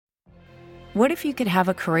What if you could have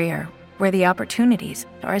a career where the opportunities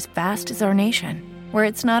are as vast as our nation, where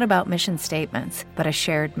it's not about mission statements, but a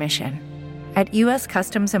shared mission? At U.S.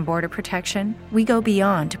 Customs and Border Protection, we go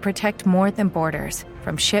beyond to protect more than borders.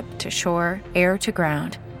 From ship to shore, air to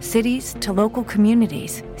ground, cities to local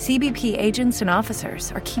communities, CBP agents and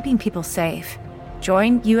officers are keeping people safe.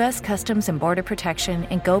 Join U.S. Customs and Border Protection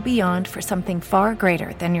and go beyond for something far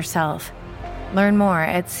greater than yourself. Learn more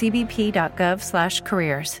at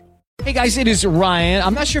cbp.gov/careers. Hey guys, it is Ryan.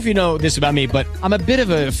 I'm not sure if you know this about me, but I'm a bit of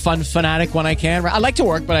a fun fanatic when I can. I like to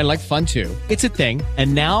work, but I like fun too. It's a thing.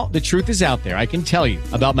 And now the truth is out there. I can tell you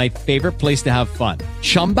about my favorite place to have fun.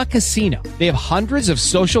 Chumba Casino. They have hundreds of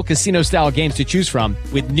social casino style games to choose from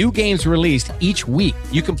with new games released each week.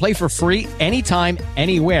 You can play for free anytime,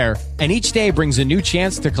 anywhere. And each day brings a new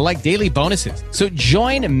chance to collect daily bonuses. So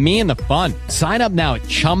join me in the fun. Sign up now at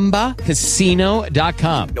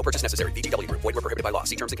ChumbaCasino.com. No purchase necessary. VGW Group. Void where prohibited by law.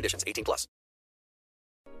 See terms and conditions. 18+.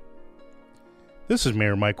 This is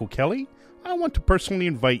Mayor Michael Kelly. I want to personally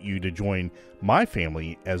invite you to join my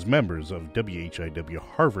family as members of WHIW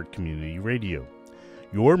Harvard Community Radio.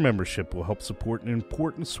 Your membership will help support an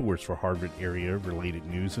important source for Harvard area-related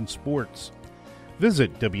news and sports.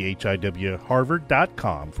 Visit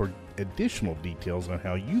WHIWHarvard.com for additional details on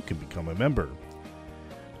how you can become a member.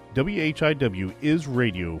 WHIW is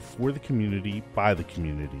radio for the community, by the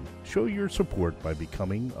community. Show your support by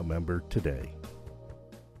becoming a member today.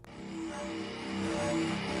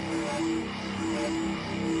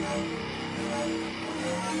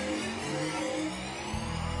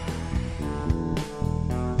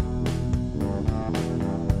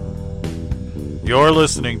 You're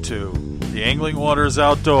listening to the Angling Waters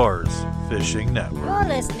Outdoors Fishing Network. You're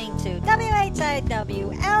listening to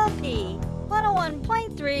WHIW-LP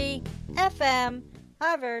 101.3 FM,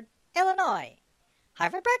 Harvard, Illinois.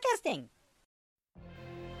 Harvard Broadcasting.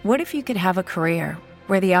 What if you could have a career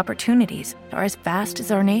where the opportunities are as vast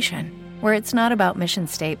as our nation, where it's not about mission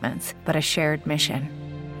statements, but a shared mission?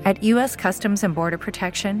 At U.S. Customs and Border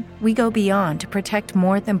Protection, we go beyond to protect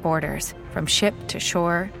more than borders. From ship to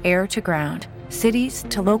shore, air to ground, cities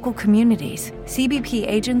to local communities, CBP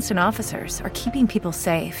agents and officers are keeping people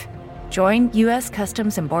safe. Join U.S.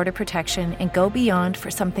 Customs and Border Protection and go beyond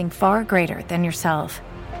for something far greater than yourself.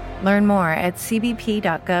 Learn more at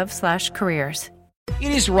cbp.gov/careers.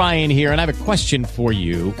 It is Ryan here, and I have a question for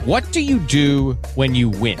you. What do you do when you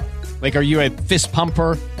win? Like, are you a fist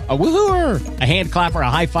pumper, a woohooer, a hand clapper, a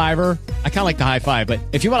high fiver? I kind of like the high five, but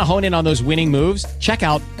if you want to hone in on those winning moves, check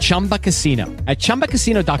out Chumba Casino. At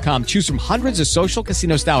ChumbaCasino.com, choose from hundreds of social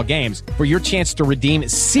casino-style games for your chance to redeem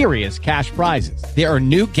serious cash prizes. There are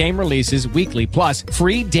new game releases weekly, plus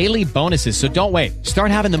free daily bonuses, so don't wait. Start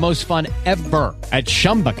having the most fun ever at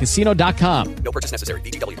ChumbaCasino.com. No purchase necessary.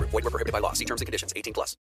 VGW Group. Void where prohibited by law. See terms and conditions.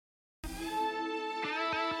 18+.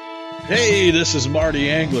 Hey, this is Marty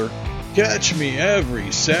Angler. Catch me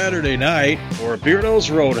every Saturday night for Beardo's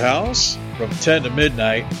Roadhouse from 10 to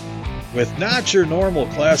midnight with not your normal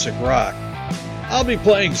classic rock. I'll be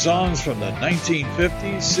playing songs from the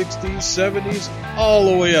 1950s, 60s, 70s,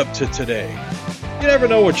 all the way up to today. You never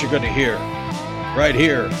know what you're going to hear. Right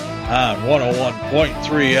here on 101.3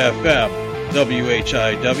 FM,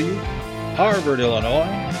 WHIW, Harvard, Illinois,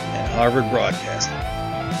 and Harvard Broadcasting.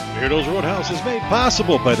 Beardo's Roadhouse is made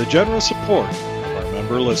possible by the generous support of our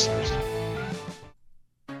member listeners.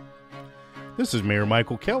 This is Mayor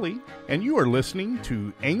Michael Kelly, and you are listening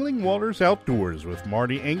to Angling Waters Outdoors with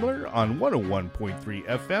Marty Angler on 101.3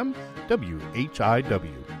 FM,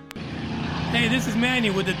 WHIW. Hey, this is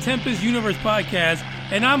Manny with the Tempest Universe Podcast,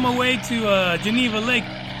 and I'm away to Geneva Lake,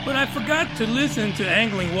 but I forgot to listen to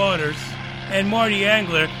Angling Waters and Marty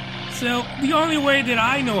Angler, so the only way that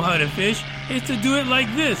I know how to fish is to do it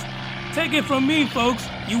like this. Take it from me, folks.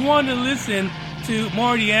 You want to listen to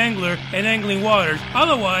Marty Angler and Angling Waters.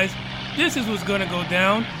 Otherwise, this is what's going to go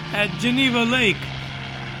down at Geneva Lake.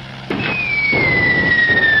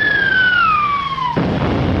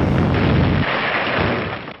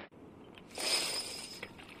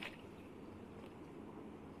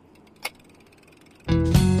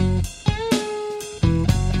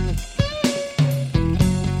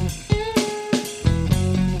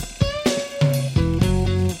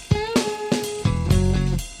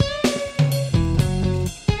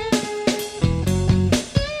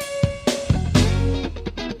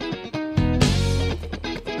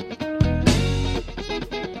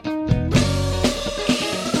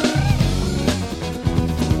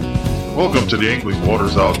 Welcome to the Angling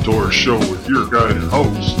Waters Outdoors Show with your guide and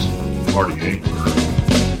host, Marty Angler.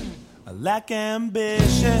 I lack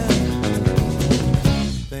ambition.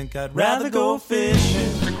 Think I'd rather go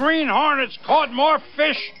fishing. The Green Hornets caught more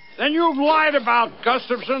fish then you've lied about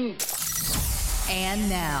Gustafson. And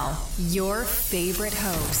now, your favorite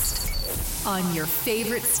host on your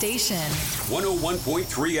favorite station.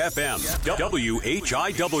 101.3 FM,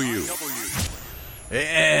 WHIW.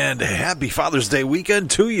 And happy Father's Day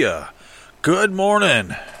weekend to you. Good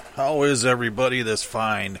morning. How is everybody this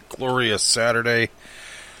fine, glorious Saturday?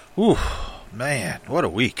 Ooh, man, what a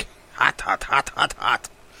week. Hot, hot, hot, hot, hot.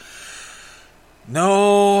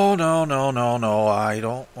 No. I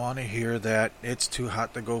don't want to hear that. It's too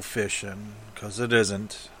hot to go fishing, because it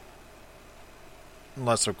isn't.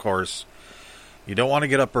 Unless, of course, you don't want to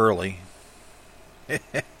get up early. And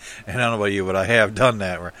I don't know about you, but I have done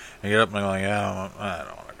that. Where I get up and I'm going, yeah, I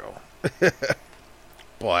don't want to go.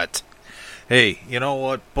 But, hey, you know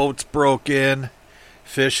what? Boats broke in.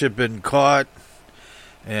 Fish have been caught.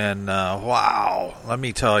 And, wow, let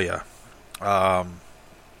me tell you.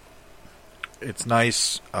 It's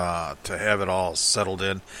nice to have it all settled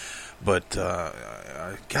in. But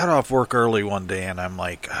I got off work early one day, and I'm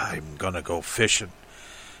like, I'm going to go fishing.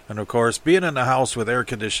 And, of course, being in the house with air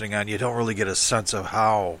conditioning on, you don't really get a sense of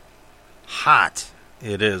how hot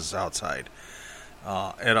it is outside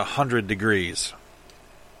at 100 degrees.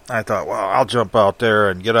 I thought, well, I'll jump out there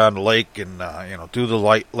and get on the lake and, do the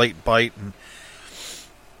late bite, and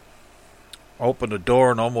open the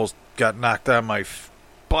door and almost got knocked on my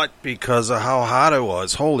butt because of how hot it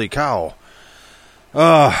was. Holy cow.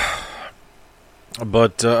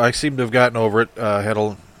 But I seem to have gotten over it.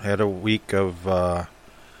 Had a week of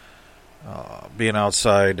being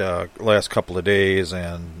outside last couple of days,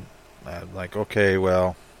 and I'm like, okay,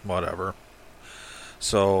 well, whatever.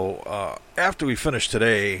 So after we finish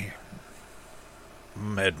today,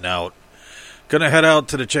 I'm heading out. Gonna head out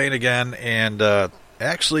to the chain again, and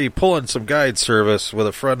actually pulling some guide service with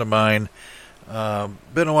a friend of mine.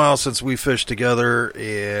 Been a while since we fished together,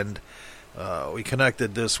 and we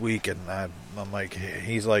connected this week, and I'm like,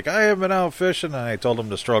 he's like, I haven't been out fishing, and I told him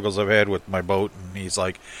the struggles I've had with my boat, and he's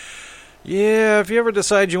like, yeah, if you ever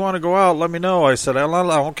decide you want to go out, let me know. I said,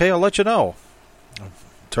 okay, I'll let you know.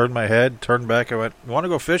 Turned my head, turned back, I went, you want to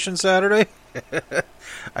go fishing Saturday?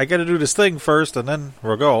 I got to do this thing first, and then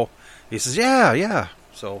we'll go. He says, yeah.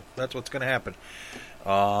 So that's what's going to happen.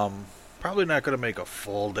 Probably not going to make a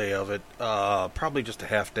full day of it. Probably just a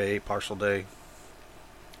half day, partial day.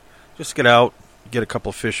 Just get out, get a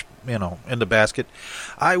couple of fish, in the basket.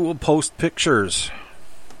 I will post pictures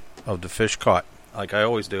of the fish caught, like I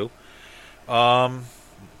always do. Now,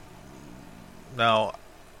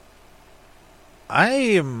 I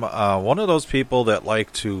am one of those people that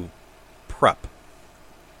like to prep.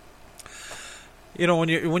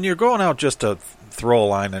 When you're going out just to throw a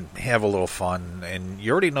line and have a little fun, and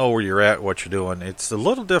you already know where you're at, what you're doing, it's a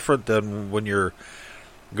little different than when you're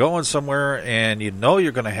going somewhere and you know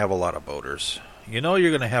you're going to have a lot of boaters. You know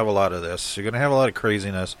you're going to have a lot of this. You're going to have a lot of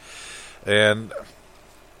craziness. And,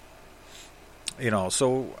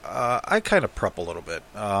 so I kind of prep a little bit.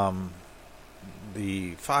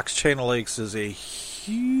 The Fox Chain of Lakes is a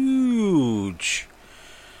huge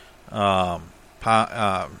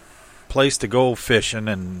place to go fishing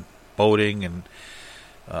and boating, and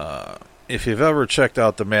if you've ever checked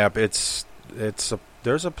out the map,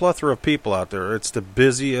 there's a plethora of people out there. It's the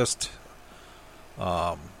busiest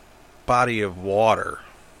body of water,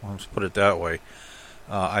 let's put it that way,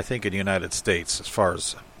 I think in the United States, as far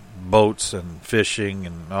as boats and fishing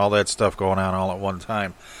and all that stuff going on all at one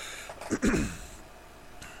time.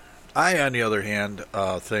 I, on the other hand,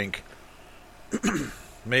 think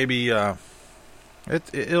maybe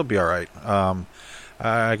it'll be all right.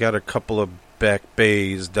 I got a couple of back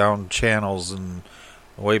bays, down channels, and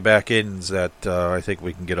way back ends that I think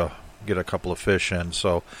we can get a couple of fish in.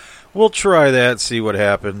 So we'll try that, see what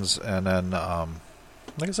happens, and then,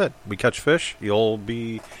 like I said, we catch fish.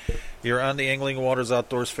 You're on the Angling Waters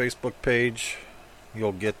Outdoors Facebook page.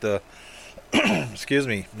 You'll get the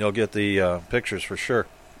you'll get the pictures for sure.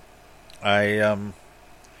 I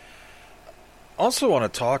also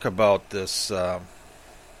want to talk about this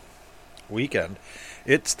weekend.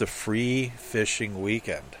 It's the free fishing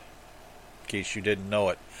weekend, in case you didn't know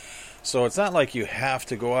it. So it's not like you have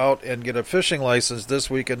to go out and get a fishing license this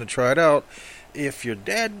weekend to try it out. If your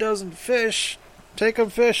dad doesn't fish, take him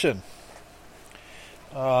fishing.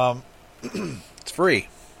 It's free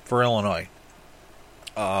for Illinois.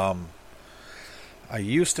 I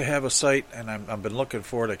used to have a site, and I've been looking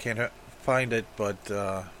for it. I can't find it, but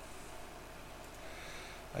I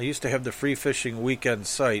used to have the free fishing weekend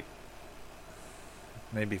site.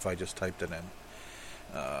 Maybe if I just typed it in.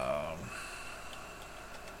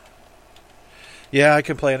 Yeah, I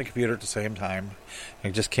can play on the computer at the same time. I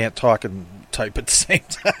just can't talk and type at the same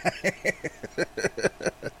time.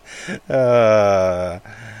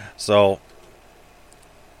 So,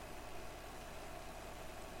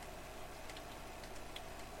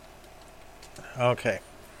 okay.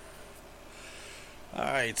 All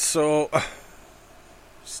right, so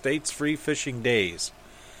states free fishing days.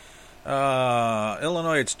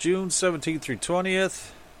 Illinois, it's June 17th through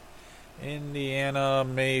 20th. Indiana,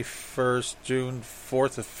 May 1st, June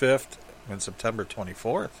 4th to 5th, and September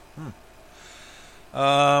 24th.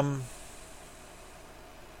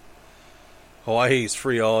 Hawaii's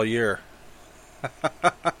free all year.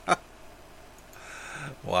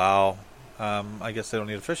 Wow. I guess they don't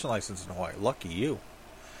need a fishing license in Hawaii. Lucky you.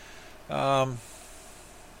 It's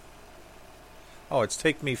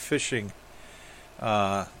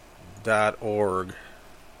takemefishing.org.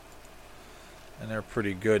 And they're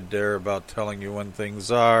pretty good there about telling you when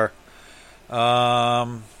things are.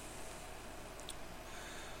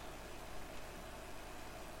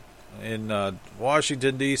 In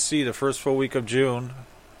Washington, D.C., the first full week of June,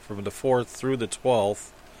 from the 4th through the 12th.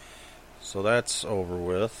 So that's over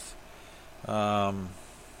with. But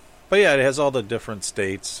yeah, it has all the different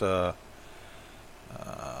states. Now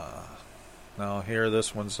here,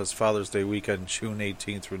 this one says Father's Day weekend, June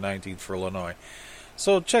 18th through 19th for Illinois.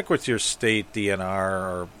 So check with your state DNR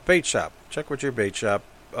or bait shop. Check with your bait shop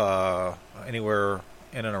anywhere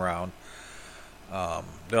in and around.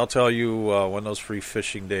 They'll tell you when those free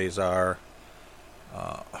fishing days are.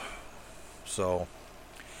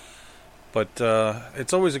 But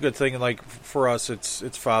it's always a good thing. Like for us,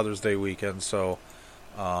 it's Father's Day weekend. So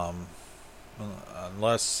unless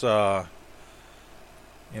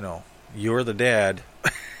you're the dad,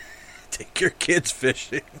 take your kids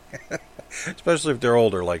fishing. Especially if they're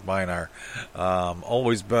older like mine are.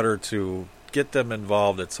 Always better to get them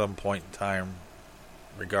involved at some point in time,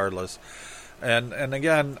 regardless. And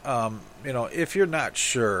again, if you're not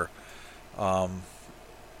sure,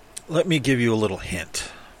 let me give you a little hint.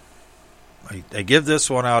 I give this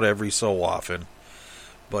one out every so often,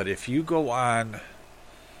 but if you go on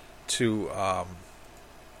to, I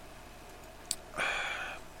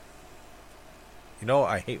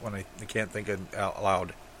hate when I can't think out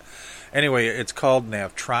loud. Anyway, it's called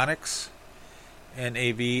Navtronics,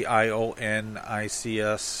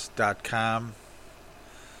 NAVIONICS.com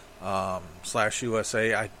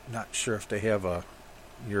 /USA. I'm not sure if they have a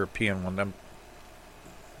European one. Let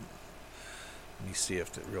me see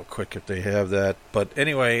if real quick if they have that. But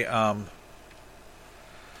anyway, I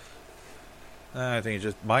think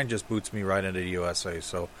mine just boots me right into the USA.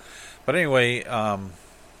 So, but anyway,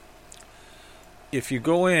 if you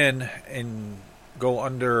go in and go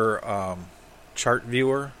under chart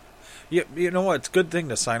viewer, you know what? It's a good thing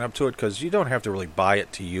to sign up to it because you don't have to really buy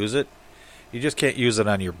it to use it. You just can't use it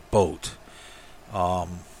on your boat.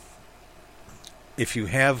 If you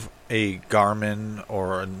have a Garmin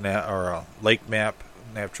or a lake map,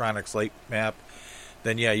 Navtronics lake map,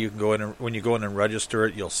 then yeah, you can go in and when you go in and register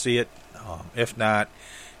it, you'll see it. If not,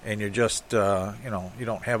 and you're just you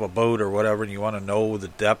don't have a boat or whatever, and you want to know the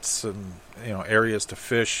depths and areas to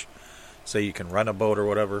fish, say you can rent a boat or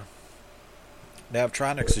whatever.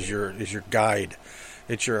 Navtronics is your guide.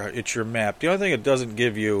 It's your map. The only thing it doesn't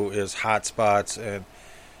give you is hot spots and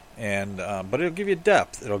but it'll give you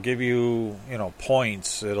depth. It'll give you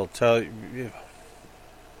points. It'll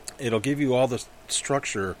give you all the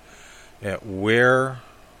structure at where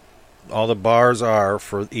all the bars are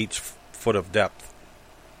for each foot of depth.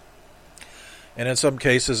 And in some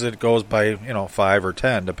cases it goes by 5 or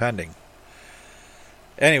 10 depending.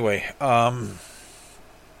 Anyway, I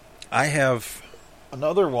have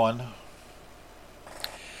another one.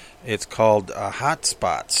 It's called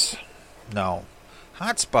Hotspots. Now,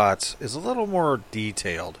 Hotspots is a little more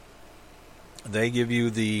detailed. They give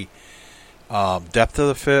you the depth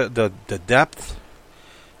of the depth,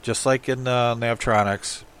 just like in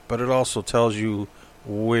Navtronics, but it also tells you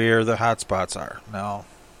where the hotspots are now,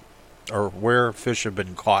 or where fish have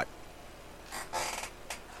been caught.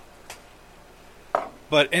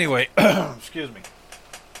 But anyway, excuse me.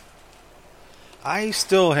 I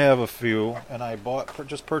still have a few, and I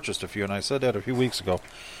just purchased a few, and I said that a few weeks ago.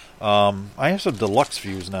 I have some deluxe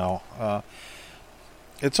views now.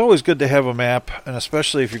 It's always good to have a map, and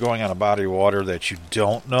especially if you're going on a body of water that you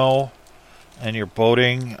don't know, and you're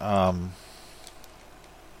boating. I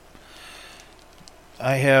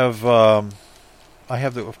have the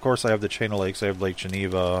chain of lakes. I have Lake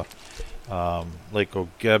Geneva, Lake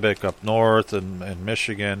Ogebic up north, and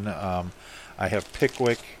Michigan. I have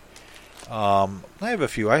Pickwick. I have a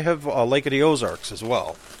few. I have Lake of the Ozarks as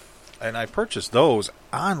well, and I purchased those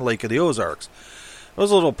on Lake of the Ozarks. It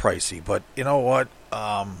was a little pricey, but you know what?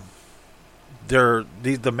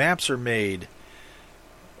 The maps are made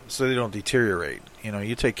so they don't deteriorate.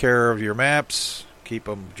 You take care of your maps, keep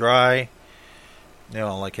them dry.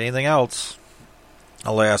 Like anything else,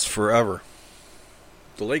 it'll last forever.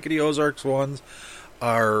 The Lake of the Ozarks ones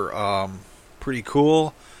are pretty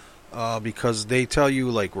cool because they tell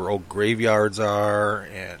you like where old graveyards are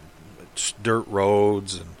and dirt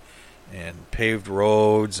roads and paved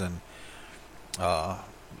roads and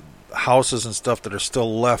houses and stuff that are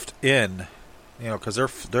still left in, because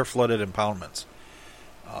they're flooded impoundments,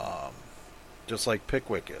 just like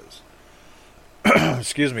Pickwick is.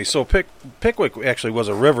 Excuse me. So Pickwick actually was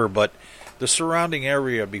a river, but the surrounding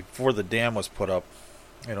area before the dam was put up,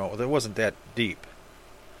 it wasn't that deep.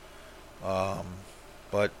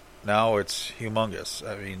 But now it's humongous.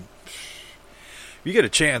 I mean, if you get a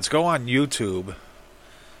chance, go on YouTube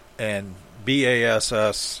and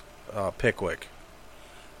BASS Pickwick.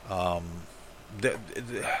 I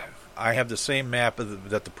have the same map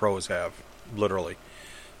that the pros have, literally,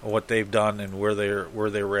 what they've done and where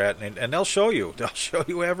they were at, and they'll show you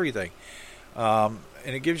everything, and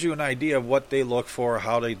it gives you an idea of what they look for,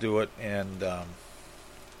 how they do it, and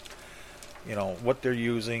what they're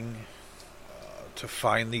using to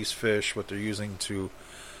find these fish, what they're using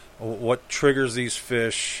what triggers these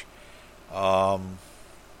fish. Now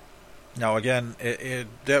again,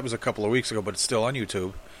 that was a couple of weeks ago, but it's still on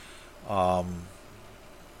YouTube. And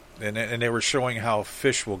they were showing how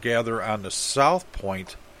fish will gather on the south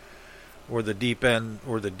point, where the deep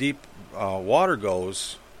water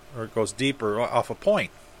goes, or it goes deeper off a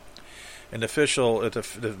point. And the fish will,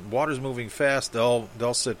 if the water's moving fast,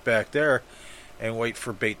 they'll sit back there and wait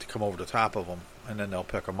for bait to come over the top of them, and then they'll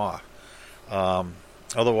pick them off.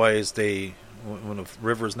 Otherwise, when the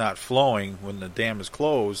river's not flowing, when the dam is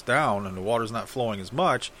closed down and the water's not flowing as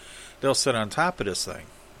much, they'll sit on top of this thing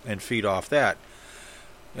and feed off that.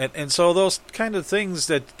 And so those kind of things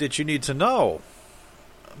that you need to know,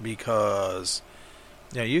 because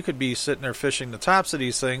you could be sitting there fishing the tops of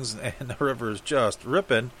these things and the river is just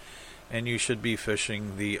ripping, and you should be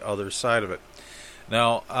fishing the other side of it.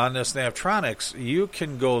 Now, on this Navtronics, you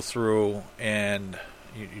can go through, and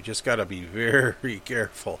you just got to be very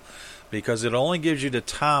careful, because it only gives you the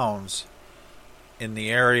towns in the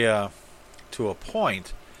area to a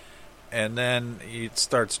point, and then it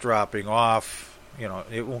starts dropping off.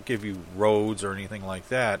 It won't give you roads or anything like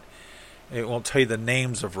that. It won't tell you the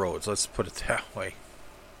names of roads, let's put it that way.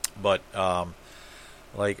 But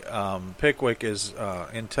Pickwick is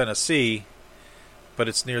in Tennessee, but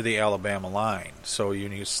it's near the Alabama line. So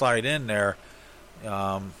you slide in there,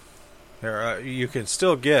 you can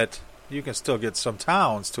still get some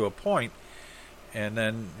towns to a point, and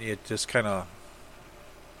then it just kind of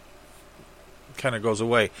goes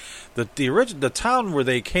away. The town where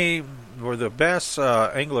the bass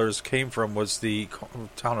anglers came from was the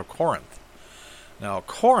town of Corinth. Now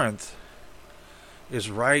Corinth is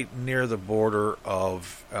right near the border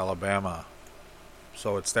of Alabama,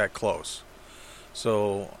 so it's that close.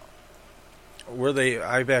 So where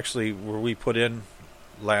we put in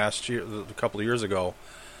last year, a couple of years ago,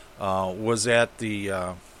 was at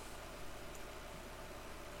the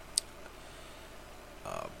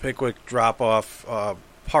Pickwick drop-off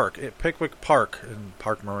park, Pickwick Park in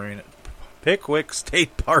Park Marine, Pickwick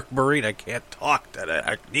State Park Marine. I can't talk today.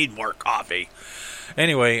 I need more coffee.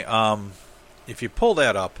 Anyway, if you pull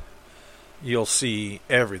that up, you'll see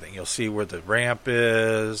everything. You'll see where the ramp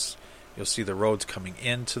is. You'll see the roads coming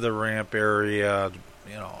into the ramp area.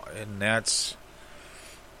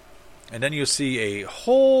 And then you'll see a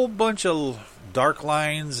whole bunch of dark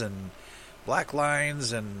lines and black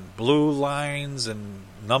lines and blue lines and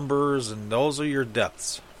numbers, and those are your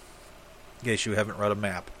depths, in case you haven't read a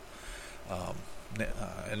map.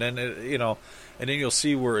 And then you'll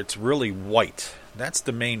see where it's really white. That's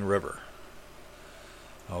the main river.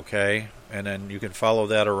 Okay, and then you can follow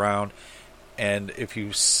that around. And if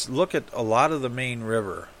you look at a lot of the main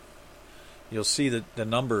river, you'll see that the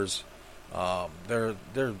numbers,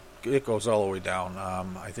 it goes all the way down.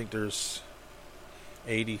 I think there's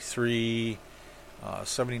 83,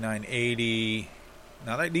 79, 80.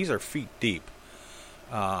 Now these are feet deep.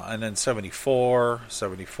 And then 74,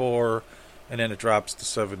 and then it drops to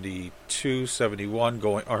 72, 71,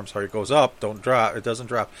 it goes up, it doesn't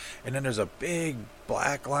drop. And then there's a big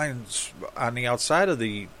black line on the outside of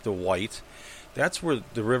the white. That's where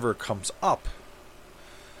the river comes up.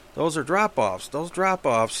 Those are drop-offs. Those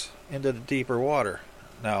drop-offs into the deeper water.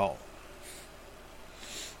 Now,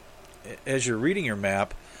 as you're reading your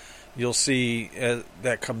map, you'll see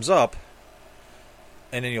that comes up,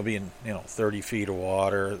 and then you'll be in 30 feet of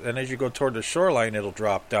water. And as you go toward the shoreline, it'll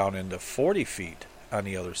drop down into 40 feet on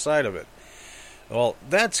the other side of it. Well,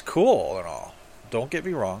 that's cool and all, don't get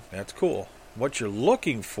me wrong, that's cool. What you're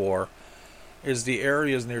looking for is the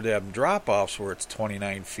areas near them drop-offs where it's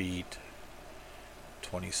 29 feet,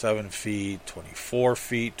 27 feet, 24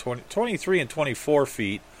 feet, 23 and 24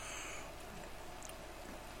 feet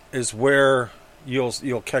is where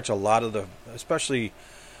you'll catch a lot of the, especially,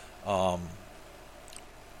 I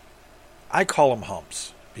call them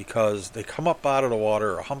humps because they come up out of the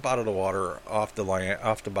water, or hump out of the water off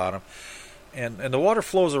the bottom, and the water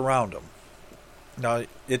flows around them. Now,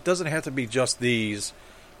 it doesn't have to be just these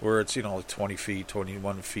where it's, 20 feet,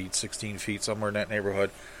 21 feet, 16 feet, somewhere in that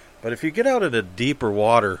neighborhood. But if you get out into deeper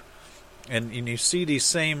water and you see these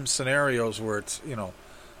same scenarios where it's,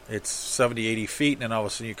 it's 70, 80 feet, and then all of a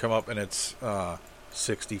sudden you come up and it's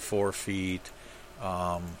 64 feet.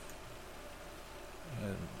 And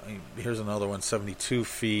here's another one, 72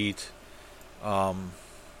 feet.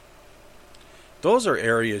 Those are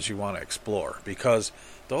areas you want to explore because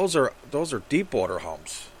those are deep water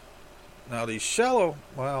humps. Now these shallow,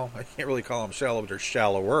 well, I can't really call them shallow, but they're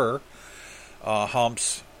shallower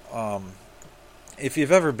humps. If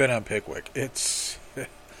you've ever been on Pickwick, there's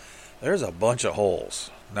a bunch of holes.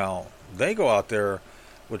 Now they go out there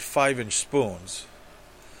with 5-inch spoons,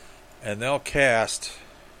 and they'll cast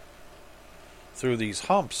through these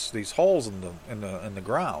humps, these holes in the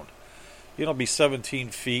ground. It'll be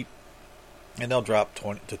 17 feet, and they'll drop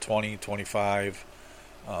 20, 25,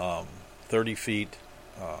 30 feet.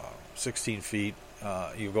 16 feet,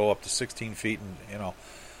 you go up to 16 feet,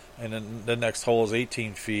 and then the next hole is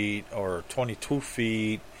 18 feet or 22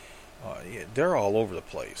 feet. They're all over the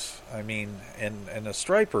place. I mean, and the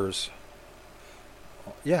stripers,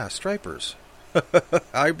 stripers,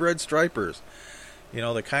 hybrid stripers,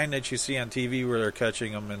 the kind that you see on TV where they're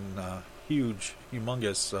catching them in huge,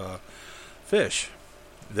 humongous fish.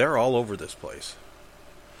 They're all over this place.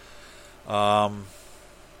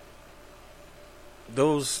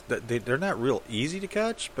 Those they're not real easy to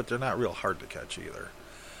catch, but they're not real hard to catch either.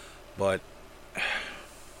 But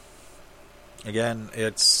again,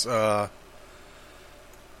 it's what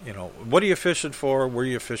are you fishing for? Where are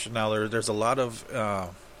you fishing now? There's a lot of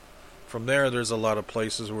from there. There's a lot of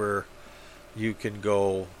places where you can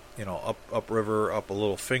go, up river, up a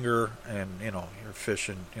little finger, and you're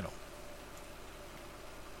fishing,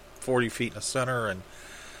 40 feet in the center, and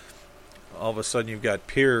all of a sudden you've got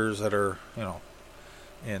piers that are,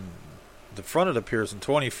 in the front of the piers in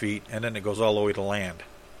 20 feet, and then it goes all the way to land.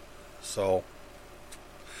 So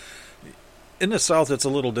in the south, it's a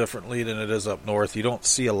little differently than it is up north. You don't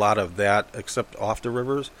see a lot of that except off the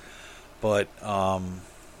rivers, but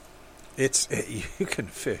you can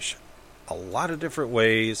fish a lot of different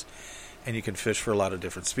ways, and you can fish for a lot of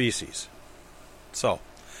different species. So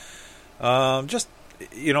just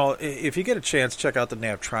if you get a chance, check out the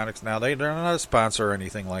Navtronics. Now they're not a sponsor or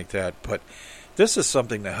anything like that, but this is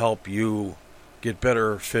something to help you get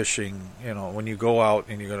better fishing. When you go out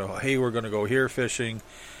and you're going to, hey, we're going to go here fishing,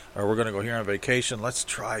 or we're going to go here on vacation, let's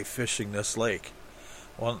try fishing this lake.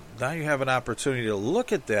 Well, now you have an opportunity to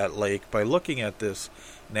look at that lake by looking at this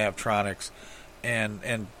Navtronics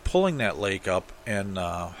and pulling that lake up, and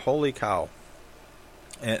holy cow.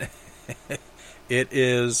 And it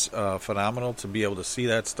is phenomenal to be able to see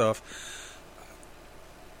that stuff.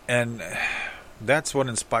 And that's what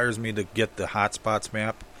inspires me to get the hotspots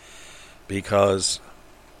map, because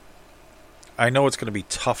I know it's going to be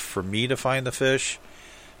tough for me to find the fish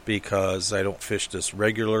because I don't fish this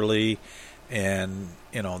regularly. And,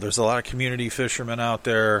 there's a lot of community fishermen out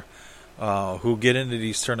there who get into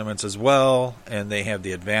these tournaments as well, and they have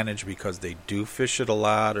the advantage because they do fish it a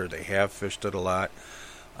lot, or they have fished it a lot.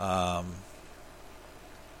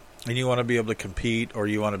 And you want to be able to compete, or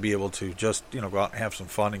you want to be able to just, go out and have some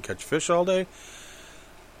fun and catch fish all day,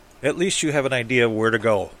 at least you have an idea of where to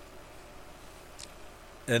go.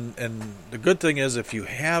 And the good thing is, if you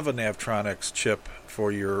have a Navtronics chip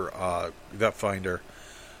for your depth finder,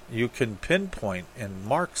 you can pinpoint and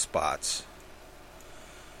mark spots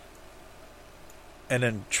and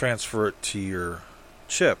then transfer it to your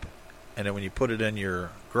chip. And then when you put it in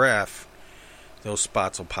your graph, those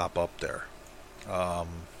spots will pop up there.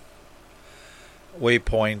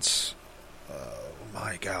 Waypoints,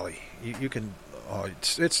 my golly, you can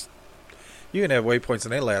you can have waypoints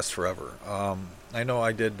and they last forever. I know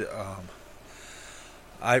I did.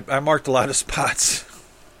 I marked a lot of spots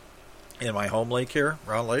in my home lake here,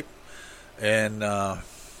 Round Lake, and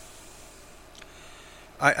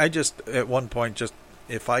I just at one point, just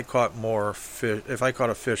if I caught more fish, if I caught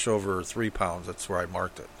a fish over 3 pounds, that's where I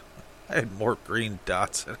marked it. I had more green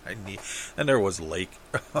dots than I need, and there was lake.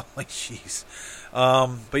 Like, jeez.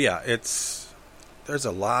 But yeah, there's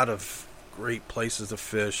a lot of great places to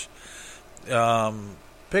fish.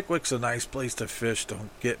 Pickwick's a nice place to fish. Don't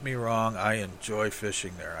get me wrong. I enjoy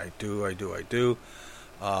fishing there. I do.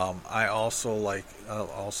 I also like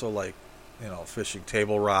fishing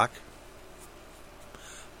Table Rock,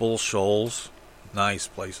 Bull Shoals. Nice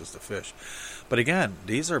places to fish. But again,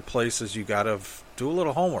 these are places you got to do a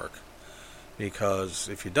little homework, because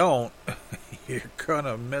if you don't, you're going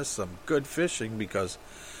to miss some good fishing, because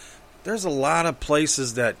there's a lot of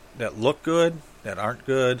places that look good that aren't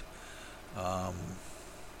good.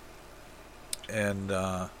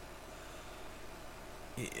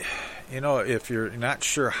 If you're not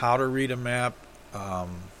sure how to read a map,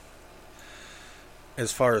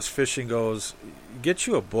 as far as fishing goes, get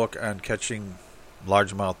you a book on catching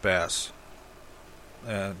largemouth bass,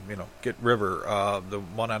 and get river, the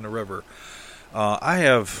one on the river. I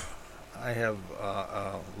have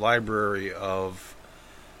a library of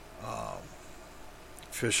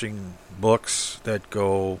fishing books that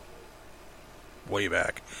go way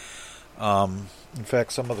back. In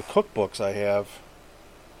fact, some of the cookbooks I have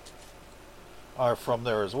are from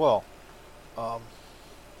there as well. And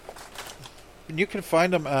you can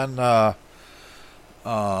find them on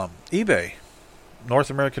eBay,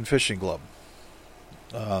 North American Fishing Club.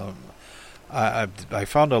 I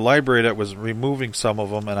found a library that was removing some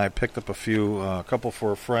of them, and I picked up a couple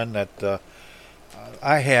for a friend that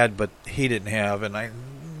I had, but he didn't have, and I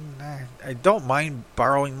don't mind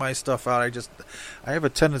borrowing my stuff out. I have a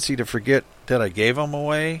tendency to forget that I gave them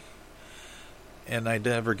away, and I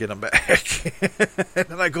never get them back. And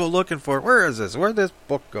then I go looking for it. Where is this? Where'd this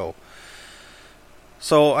book go?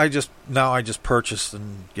 So I just purchase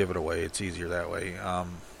and give it away. It's easier that way.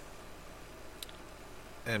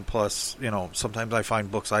 And plus, sometimes I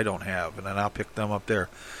find books I don't have, and then I'll pick them up there.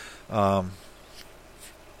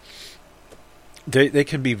 They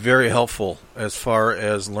can be very helpful as far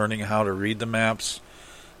as learning how to read the maps,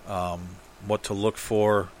 what to look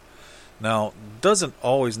for. Now, doesn't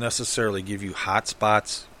always necessarily give you hot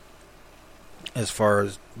spots,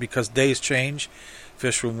 because days change.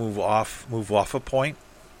 Fish will move off a point.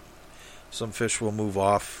 Some fish will move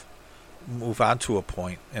onto a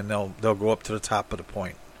point, and they'll go up to the top of the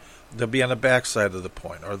point. They'll be on the back side of the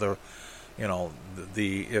point, or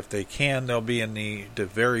if they can, they'll be in the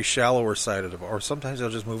very shallower side of the, or sometimes they'll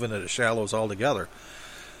just move into the shallows altogether.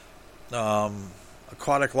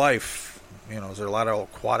 Aquatic life, there's a lot of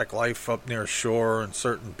aquatic life up near shore in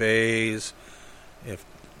certain bays. If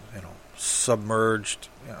submerged,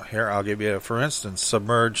 here I'll give you, for instance,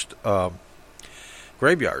 submerged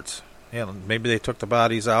graveyards. Maybe they took the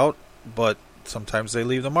bodies out, but sometimes they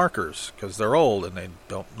leave the markers because they're old and they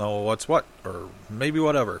don't know what's what, or maybe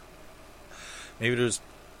whatever. Maybe there's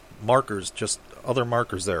markers, just other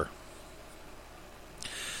markers there.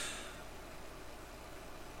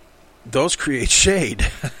 Those create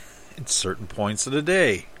shade at certain points of the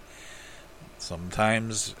day.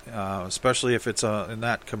 Sometimes, especially if it's a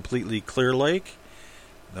not completely clear lake,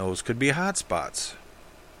 those could be hot spots.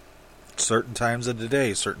 Certain times of the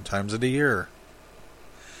day, certain times of the year.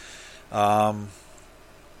 Hot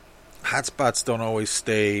spots don't always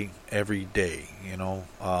stay every day,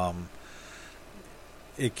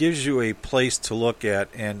 It gives you a place to look at,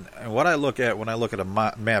 and what I look at when I look at a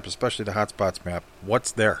map, especially the hot spots map,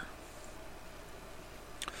 what's there?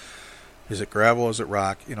 Is it gravel? Is it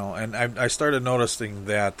rock? And I started noticing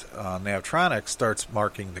that Navtronics starts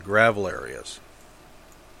marking the gravel areas.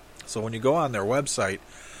 So when you go on their website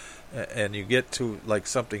and you get to like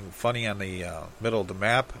something funny on the middle of the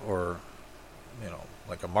map, or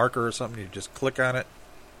like a marker or something, you just click on it,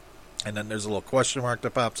 and then there's a little question mark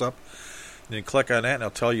that pops up. And you click on that, and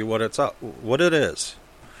it'll tell you what it is.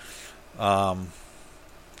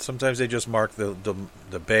 Sometimes they just mark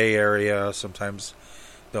the bay area. Sometimes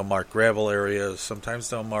they'll mark gravel areas. Sometimes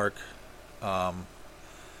they'll mark,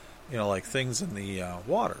 like things in the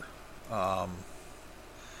water.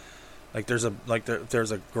 Like there's a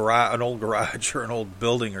garage, an old garage or an old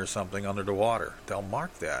building or something under the water. They'll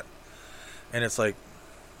mark that, and it's like,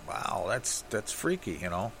 wow, that's freaky,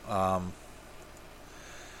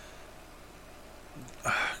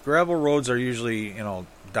 Gravel roads are usually,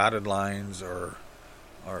 dotted lines or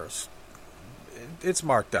it's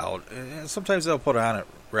marked out. And sometimes they'll put on it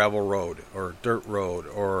gravel road or dirt road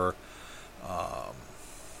or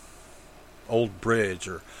old bridge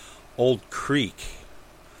or old creek,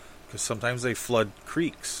 because sometimes they flood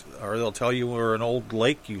creeks, or they'll tell you where an old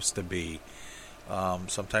lake used to be.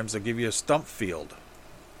 Sometimes they'll give you a stump field.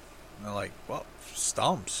 And they're like, well,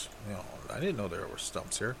 stumps. I didn't know there were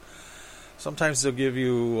stumps here. Sometimes they'll give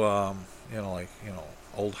you,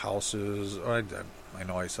 old houses. I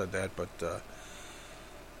know I said that, but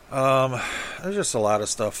There's just a lot of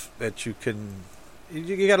stuff that you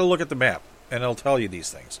got to look at the map, and it'll tell you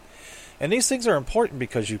these things. And these things are important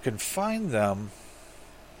because you can find them,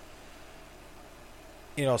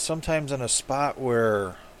 sometimes in a spot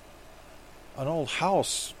where an old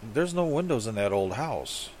house, there's no windows in that old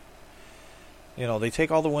house. They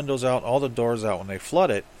take all the windows out, all the doors out when they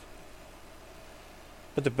flood it,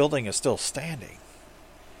 but the building is still standing.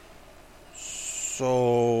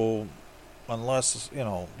 So, unless,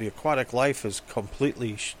 the aquatic life has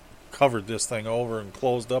completely covered this thing over and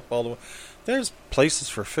closed up all the way, there's places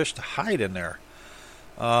for fish to hide in there.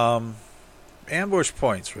 Ambush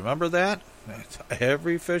points, remember that?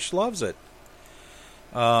 Every fish loves it.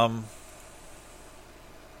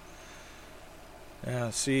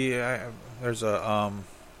 There's a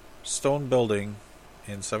stone building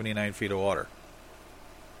in 79 feet of water.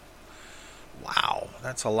 Wow,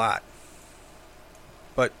 that's a lot.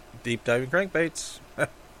 But deep diving crankbaits.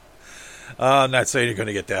 I'm not saying you're going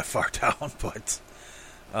to get that far down, but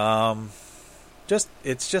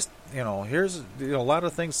here's a lot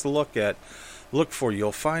of things to look for.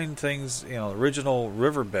 You'll find things, original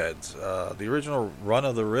riverbeds, the original run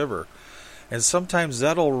of the river, and sometimes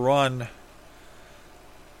that'll run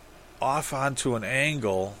off onto an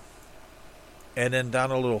angle and then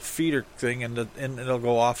down a little feeder thing, and it'll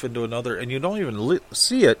go off into another, and you don't even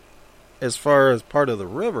see it as far as part of the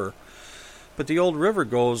river, but the old river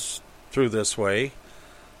goes through this way,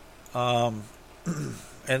 and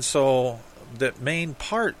so that main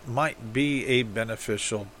part might be a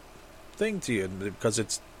beneficial thing to you because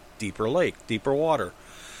it's deeper lake, deeper water.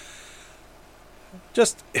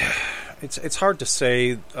 Just it's hard to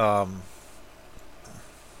say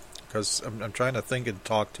because I'm trying to think and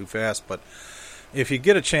talk too fast, but if you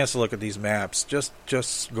get a chance to look at these maps, just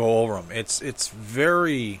go over them. It's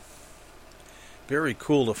very, very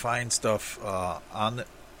cool to find stuff on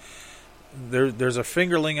there's a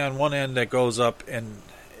fingerling on one end that goes up and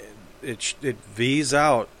it V's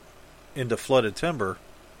out into flooded timber.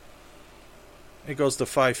 It goes to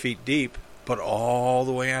 5 feet deep, but all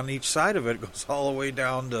the way on each side of it goes all the way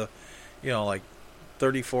down to, like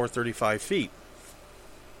 34, 35 feet.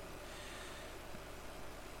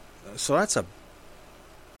 So that's a...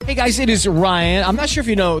 Hey guys, it is Ryan. I'm not sure if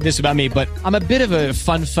you know this about me, but I'm a bit of a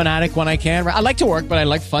fun fanatic when I can. I like to work, but I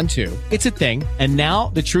like fun too. It's a thing. And now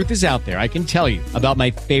the truth is out there. I can tell you about my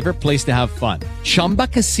favorite place to have fun. Chumba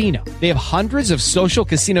Casino. They have hundreds of social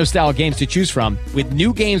casino style games to choose from with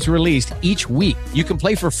new games released each week. You can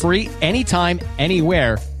play for free anytime,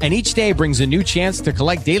 anywhere. And each day brings a new chance to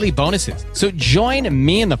collect daily bonuses. So join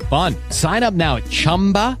me in the fun. Sign up now at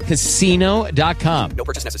ChumbaCasino.com. No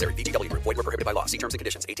purchase necessary. VGW Group. Void where prohibited by law. See terms and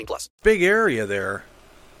conditions. 18+. Big area there.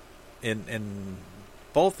 In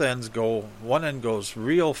both ends go. One end goes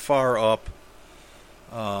real far up,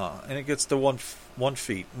 and it gets to 1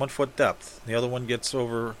 foot depth. The other one gets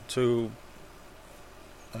over to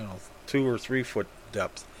 2 or 3 foot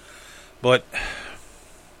depth. But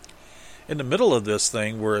in the middle of this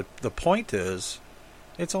thing, where the point is,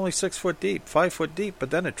 it's only 6 foot deep, 5 foot deep,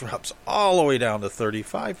 but then it drops all the way down to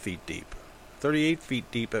 35 feet deep, 38 feet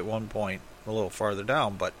deep at one point, a little farther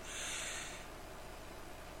down. But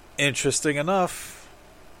interesting enough,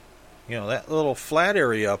 that little flat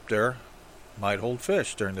area up there might hold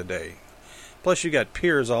fish during the day. Plus, you got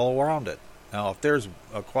piers all around it. Now, if there's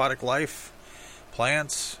aquatic life,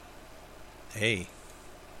 plants, hey,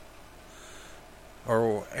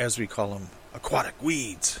 or as we call them, aquatic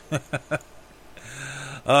weeds.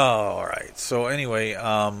 All right. So anyway,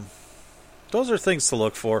 those are things to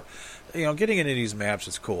look for. Getting into these maps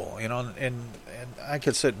is cool. And I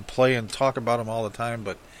could sit and play and talk about them all the time,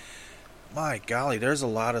 but my golly, there's a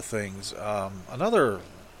lot of things. Another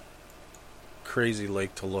crazy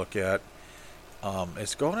lake to look at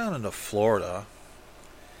is go down into Florida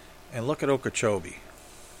and look at Okeechobee.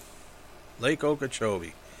 Lake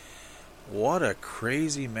Okeechobee. What a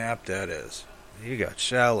crazy map that is. You got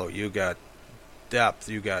shallow, you got depth,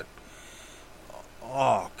 you got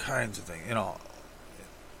all kinds of things.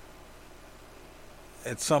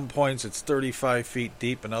 At some points it's 35 feet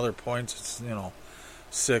deep, and other points it's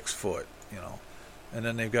 6 foot. And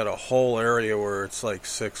then they've got a whole area where it's like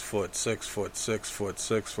 6 foot, 6 foot, 6 foot,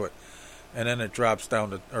 6 foot, and then it drops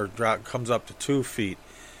down to comes up to 2 feet,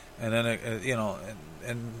 and then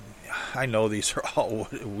and I know these are all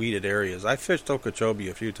weeded areas. I fished Okeechobee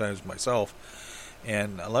a few times myself,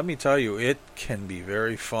 and let me tell you, it can be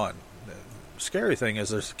very fun. The scary thing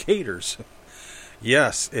is there's gators.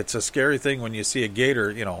 Yes, it's a scary thing when you see a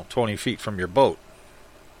gator, 20 feet from your boat.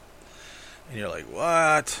 And you're like,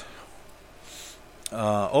 what?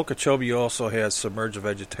 Okeechobee also has submerged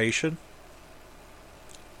vegetation.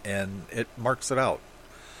 and it marks it out.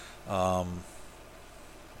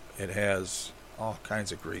 It has all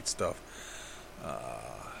kinds of great stuff.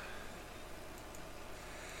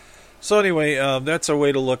 So anyway, that's a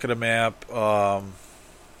way to look at a map.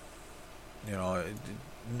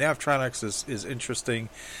 Navtronics is interesting.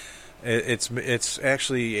 It's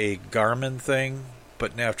actually a Garmin thing,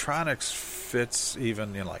 but Navtronics fits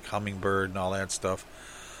even in like Humminbird and all that stuff.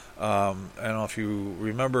 I don't know if you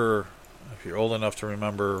remember, if you're old enough to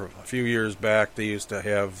remember, a few years back they used to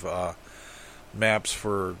have maps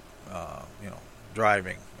for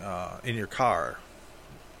driving in your car,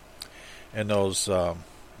 and those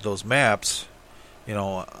maps, we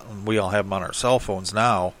all have them on our cell phones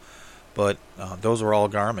now, but those were all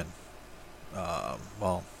Garmin.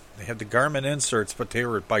 They had the Garmin inserts, but they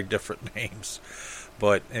were by different names,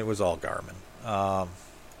 but it was all Garmin.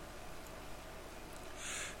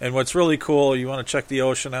 And what's really cool, you want to check the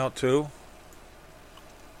ocean out too?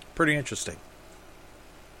 Pretty interesting.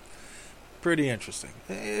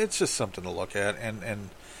 It's just something to look at,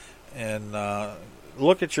 and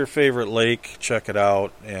look at your favorite lake, check it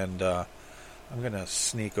out, and I'm gonna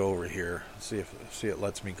sneak over here, see if it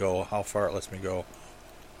lets me go, how far it lets me go.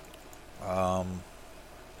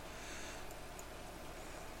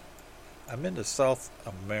 I'm into South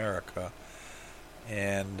America,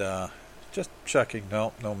 and just checking.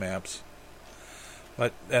 No maps.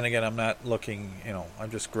 But then again, I'm not looking. I'm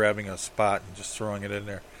just grabbing a spot and just throwing it in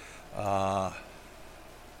there.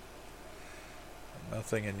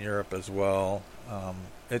 Nothing in Europe as well.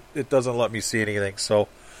 It doesn't let me see anything, so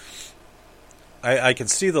I can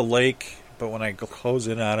see the lake, but when I close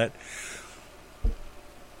in on it,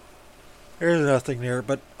 there's nothing there.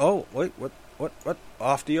 But wait, what?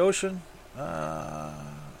 Off the ocean? The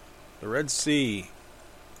Red Sea.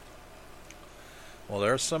 Well,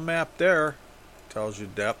 there's some map there. Tells you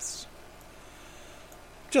depths.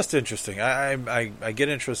 Just interesting. I get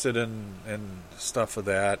interested in stuff of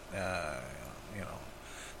that.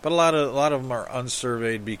 But a lot of them are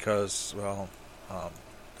unsurveyed because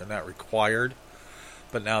they're not required.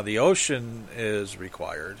 But now the ocean is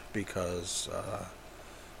required because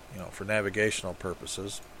for navigational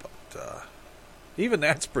purposes. But even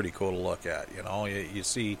that's pretty cool to look at. You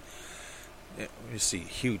see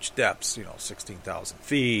huge depths. 16,000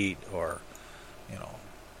 feet or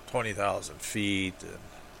 20,000 feet. And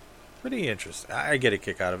pretty interesting. I get a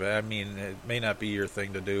kick out of it. I mean, it may not be your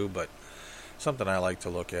thing to do, but something I like to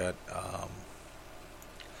look at.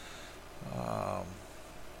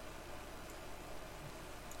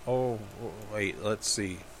 Wait, let's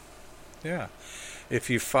see. Yeah. If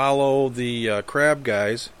you follow the crab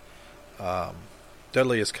guys,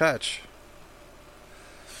 Deadliest Catch,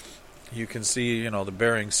 you can see, the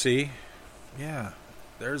Bering Sea. Yeah.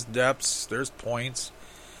 There's depths, there's points.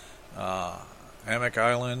 Hammock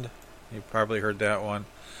Island, you've probably heard that one.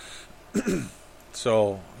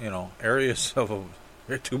 So, areas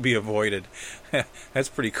to be avoided. That's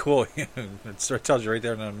pretty cool. It tells you right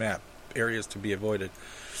there on the map, areas to be avoided.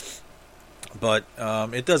 But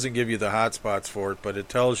it doesn't give you the hot spots for it, but it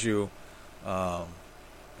tells you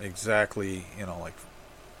exactly, like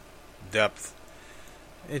depth.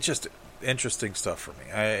 It's just interesting stuff for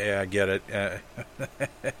me. I get it.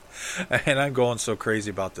 And I'm going so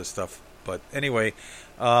crazy about this stuff. But anyway,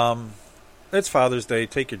 it's Father's Day.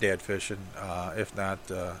 Take your dad fishing. If not,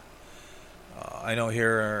 I know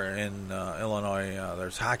here in Illinois,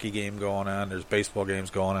 there's hockey game going on. There's baseball games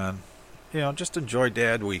going on. Just enjoy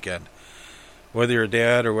Dad Weekend. Whether you're a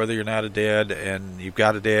dad or whether you're not a dad, and you've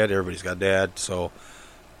got a dad, everybody's got a dad. So,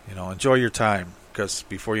 enjoy your time, because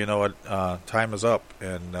before you know it, time is up,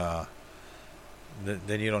 and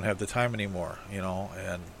then you don't have the time anymore.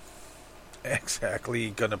 And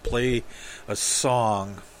exactly going to play a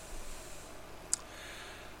song,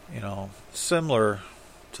 similar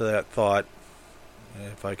to that thought,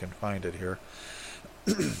 if I can find it here.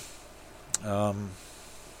 Where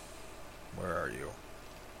are you?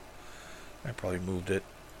 I probably moved it.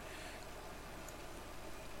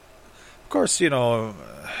 Of course,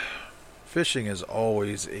 fishing is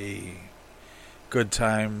always a good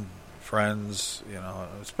time, friends,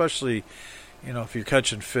 especially, if you're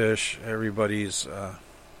catching fish, everybody's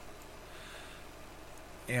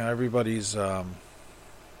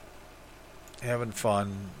having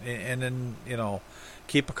fun, and then,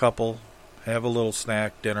 keep a couple, have a little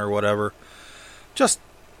snack, dinner, whatever. Just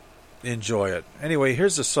enjoy it. Anyway,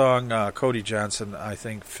 here's the song. Cody Johnson, I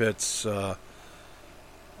think, fits the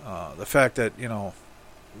fact that,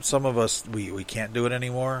 some of us, we can't do it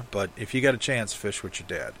anymore, but if you got a chance, fish with your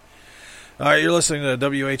dad. All right, you're listening to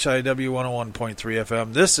WHIW 101.3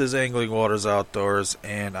 FM. This is Angling Waters Outdoors,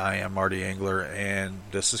 and I am Marty Angler, and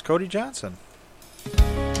this is Cody Johnson. You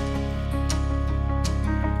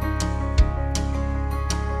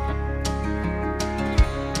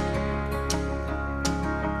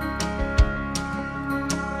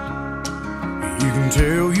can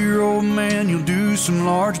tell your old man you'll do some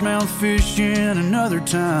largemouth fish in another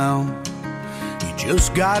town. You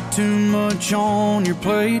just got too much on your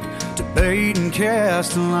plate to bait and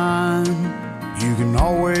cast a line. You can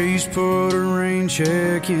always put a rain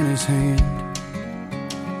check in his hand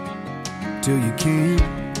till you can't.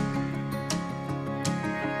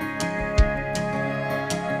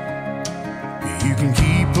 You can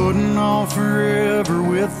keep putting off forever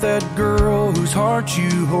with that girl whose heart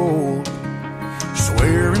you hold,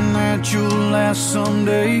 swearing that you'll last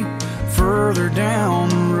someday further down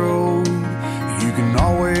the road. You can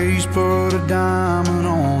always put a diamond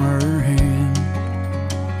on her hand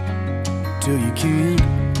till you can't.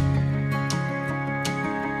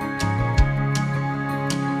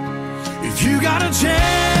 If you got a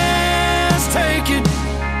chance, take it.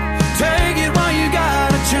 Take it while you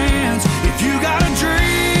got a chance. If you got a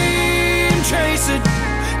dream, chase it,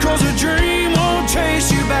 'cause a dream won't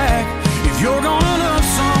chase you back. If you're gonna love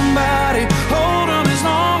somebody, hold them as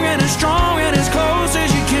long and as strong and as close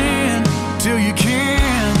as you can till you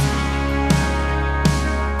can.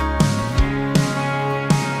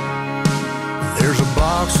 There's a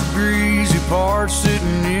box of greasy parts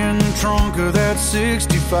sitting in the trunk of that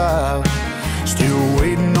 65, still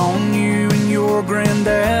waiting on you and your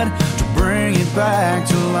granddad to bring it back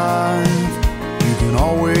to life. You can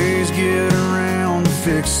always get around to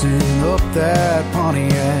fixing up that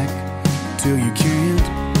Pontiac till you can't.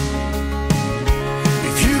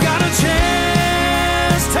 If you got a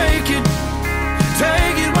chance, take it.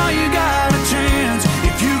 Take it while you got a chance.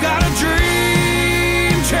 If you got a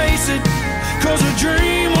dream, chase it, 'cause a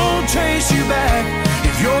dream won't chase you back.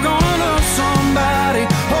 If you're gonna love somebody,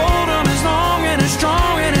 hold them as long and as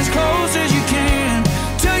strong and as close as you can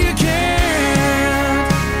till you can't.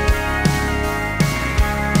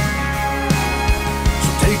 So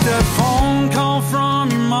take that phone call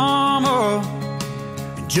from your mama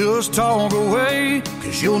and just talk away,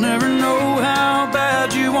 'cause you'll never know how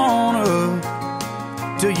bad you wanna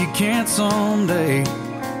till you can't someday.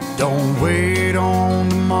 Don't wait on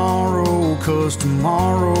tomorrow, 'cause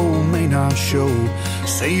tomorrow may not show.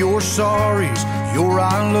 Say your sorries, your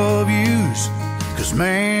I love yous, 'cause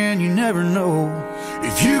man, you never know.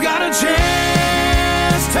 If you got a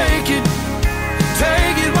chance, take it.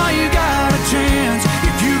 Take it while you got a chance.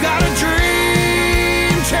 If you got a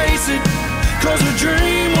dream, chase it, 'cause a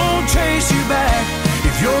dream won't chase you back.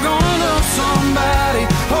 If you're gonna love somebody,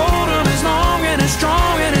 hold them as long and as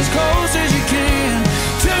strong and as close as you can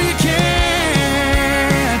till you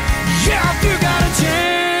can. Yeah, if you got a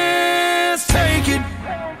chance, take it.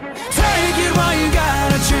 Take it while you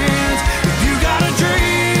got a chance. If you got a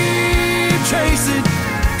dream, chase it,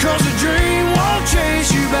 'cause a dream won't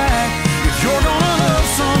chase you back. If you're gonna love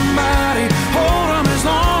somebody, hold them as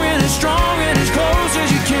long and as strong and as close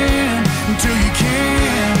as you can until you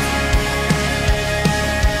can.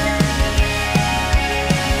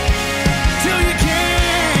 Till you can.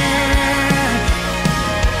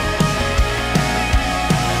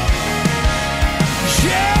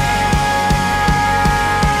 Yeah.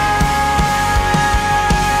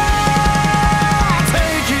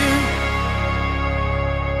 Take it.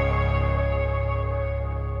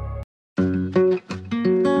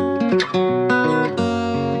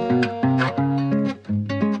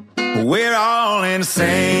 We're all in the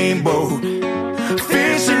same boat,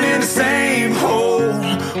 fishing in the same hole,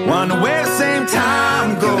 wonder where the same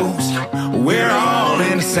time goes. We're all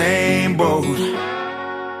in the same boat.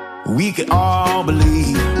 We can all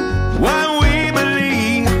believe what we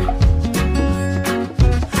believe,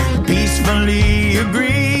 peacefully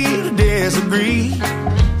agree to disagree.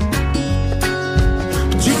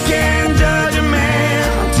 But you can't judge a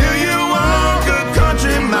man till you walk a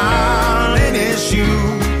country mile in his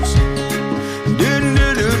shoes.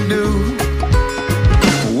 Do-do-do-do.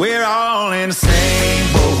 We're all in the same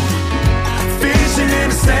boat, fishing in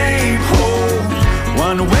the same hole,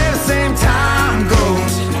 wonder where the same time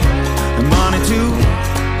goes. And money too,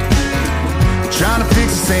 trying to fix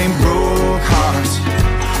the same broke hearts,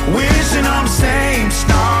 wishing on the same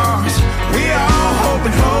stars. We all hope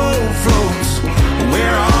and hope floats.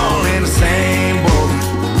 We're all in the same boat.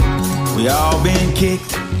 We all been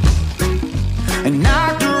kicked and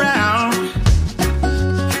knocked around,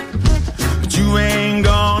 but you ain't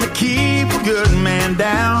gonna keep a good man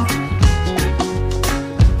down.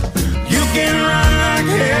 You can run like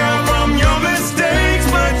hell from your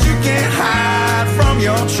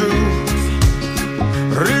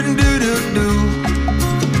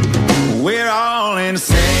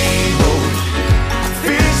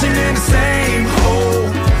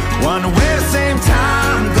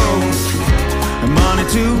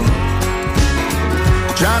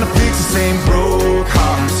same broke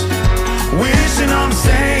hearts, wishing on the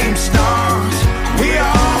same stars. We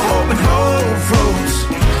all hope and hope floats.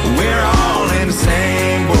 We're all in the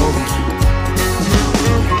same boat.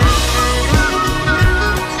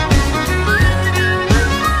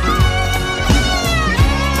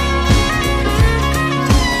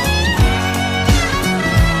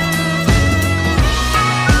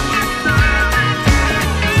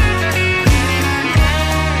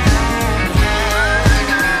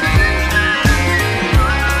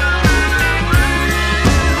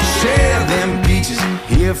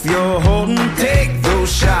 If you're holding, take those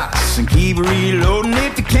shots and keep reloading.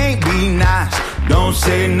 If you can't be nice, don't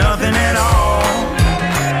say nothing at all.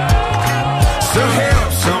 So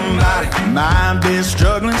help somebody, mind been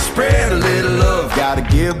struggling, spread a little love. Gotta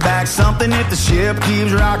give back something if the ship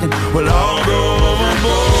keeps rocking. We'll all go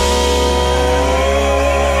overboard.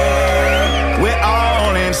 We're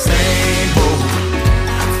all in the same boat,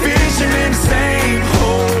 fishing in the same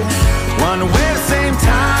hole, wonder where the same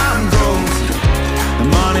time goes.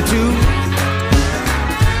 Money too,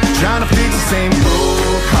 trying to fix the same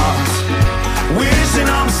broke hearts, wishing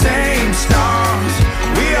on the same stars.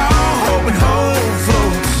 We all hope and hope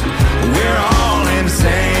floats. We're all in the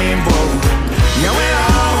same boat. Yeah, we're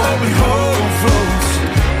all hope and hope floats.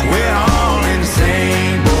 We're all in the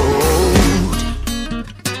same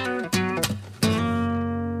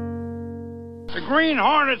boat. The Green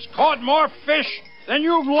Hornet's caught more fish than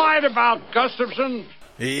you've lied about, Gustafson.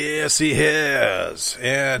 Yes, he has.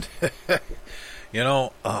 And,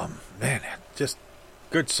 man, just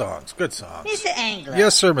good songs, good songs. Mr. Angler.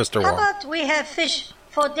 Yes, sir, Mr. How Wong. about we have fish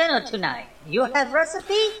for dinner tonight? You have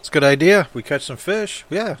recipe? It's a good idea. We catch some fish.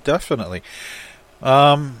 Yeah, definitely.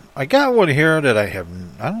 I got one here that I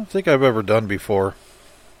don't think I've ever done before.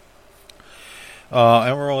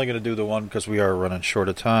 And we're only going to do the one because we are running short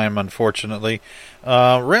of time, unfortunately.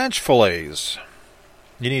 Ranch fillets.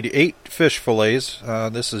 You need 8 fish fillets.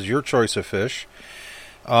 This is your choice of fish.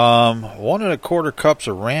 1 1/4 cups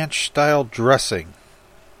of ranch-style dressing.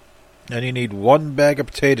 And you need 1 bag of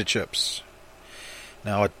potato chips.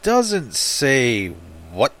 Now, it doesn't say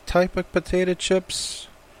what type of potato chips.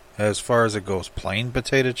 As far as it goes, plain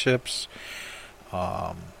potato chips.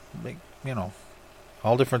 All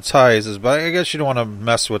different sizes. But I guess you don't want to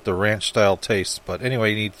mess with the ranch-style taste. But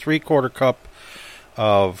anyway, you need 3/4 cup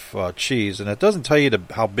of cheese, and it doesn't tell you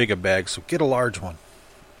how big a bag, so get a large one.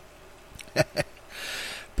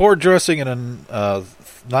 Pour dressing in a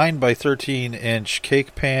 9 by 13 inch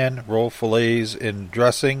cake pan. Roll fillets in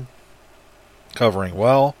dressing, covering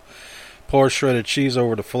well. Pour shredded cheese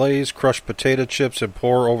over the fillets. Crush potato chips and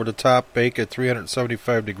pour over the top. Bake at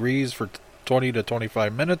 375 degrees for 20 to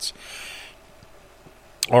 25 minutes,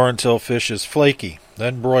 or until fish is flaky.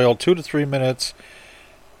 Then broil 2 to 3 minutes,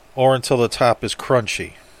 or until the top is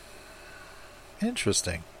crunchy.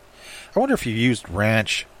 Interesting. I wonder if you used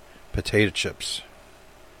ranch potato chips.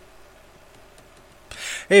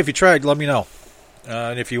 Hey, if you tried, let me know.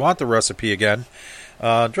 And if you want the recipe again,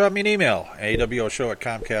 drop me an email,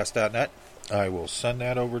 awoshow@comcast.net. I will send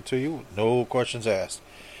that over to you. No questions asked.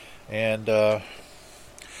 And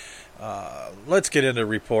let's get into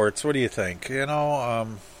reports. What do you think?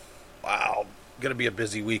 Wow, going to be a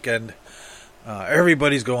busy weekend.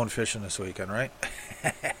 Everybody's going fishing this weekend, right?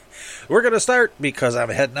 We're going to start, because I'm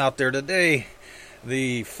heading out there today,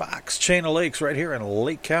 the Fox Chain of Lakes right here in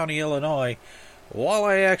Lake County, Illinois.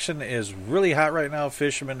 Walleye action is really hot right now.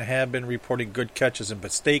 Fishermen have been reporting good catches in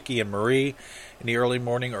Pistaki and Marie in the early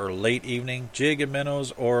morning or late evening. Jig and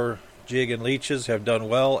minnows or jig and leeches have done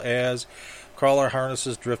well as crawler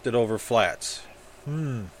harnesses drifted over flats.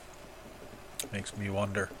 Makes me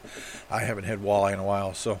wonder. I haven't had walleye in a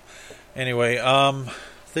while, so... Anyway, I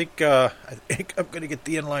think I'm going to get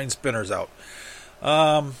the inline spinners out.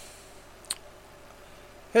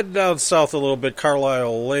 Heading down south a little bit,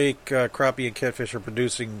 Carlisle Lake, crappie and catfish are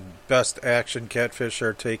producing best action. Catfish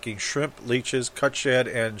are taking shrimp, leeches, cut shad,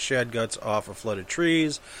 and shad guts off of flooded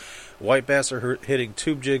trees. White bass are hitting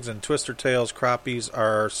tube jigs and twister tails. Crappies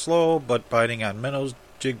are slow, but biting on minnows,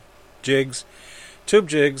 jigs. Tube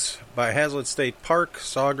jigs by Hazlitt State Park.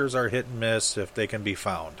 Saugers are hit and miss if they can be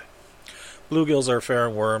found. Bluegills are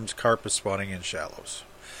faring worms. Carp is spawning in shallows.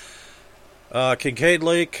 Kincaid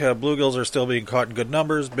Lake, bluegills are still being caught in good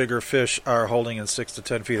numbers. Bigger fish are holding in 6 to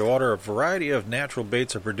 10 feet of water. A variety of natural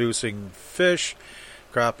baits are producing fish.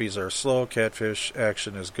 Crappies are slow. Catfish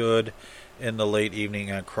action is good in the late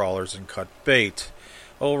evening on crawlers and cut bait.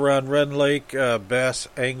 Over on Red Lake, bass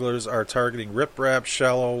anglers are targeting riprap,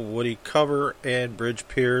 shallow, woody cover, and bridge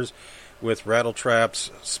piers with rattle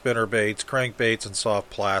traps, spinner baits, crankbaits, and soft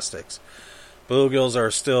plastics. Bluegills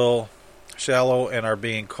are still shallow and are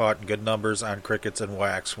being caught in good numbers on crickets and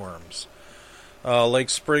waxworms. Lake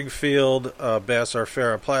Springfield, bass are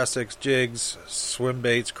fair on plastics, jigs, swim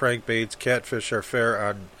baits, crankbaits. Catfish are fair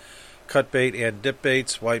on cut bait and dip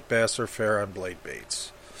baits. White bass are fair on blade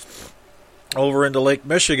baits. Over into Lake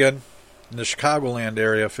Michigan, in the Chicagoland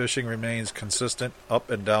area, fishing remains consistent up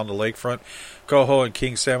and down the lakefront. Coho and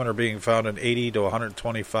king salmon are being found in 80 to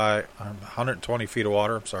 120 feet of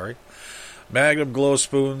water. Magnum glow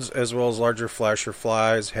spoons as well as larger flasher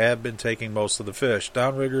flies have been taking most of the fish.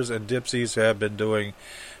 Downriggers and dipsies have been doing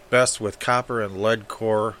best, with copper and lead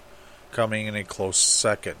core coming in a close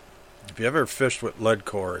second. If you ever fished with lead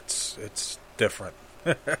core, it's different.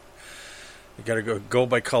 You got to go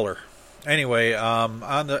by color. Anyway,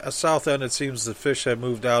 on the south end, it seems the fish have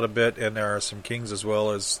moved out a bit, and there are some kings as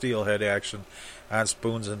well as steelhead action on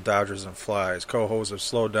spoons and dodgers and flies. Cohos have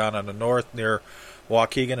slowed down on the north near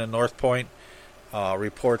Waukegan and North Point.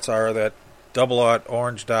 Reports are that double-aught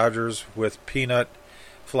orange dodgers with peanut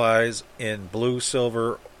flies in blue,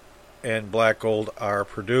 silver, and black gold are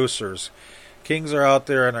producers. Kings are out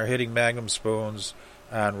there and are hitting magnum spoons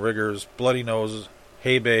on riggers. Bloody Nose,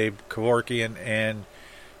 Hey Babe, Kevorkian, and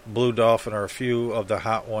Blue Dolphin are a few of the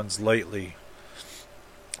hot ones lately.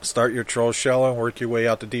 Start your troll shallow and work your way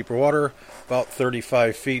out to deeper water. About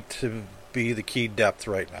 35 feet to be the key depth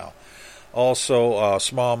right now. Also,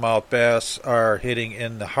 smallmouth bass are hitting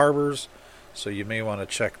in the harbors, so you may want to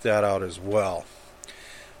check that out as well.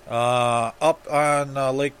 Up on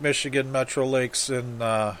Lake Michigan, Metro Lakes in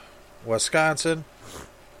Wisconsin,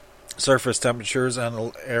 surface temperatures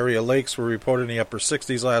on area lakes were reported in the upper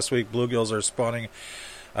 60s last week. Bluegills are spawning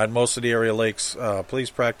on most of the area lakes. Please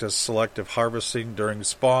practice selective harvesting during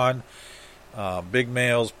spawn. Big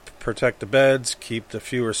males protect the beds. Keep the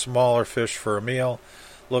fewer smaller fish for a meal.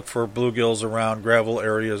 Look for bluegills around gravel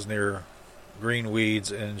areas near green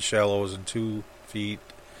weeds and shallows in 2 feet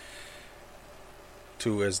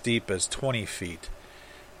to as deep as 20 feet.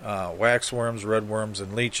 Waxworms, redworms,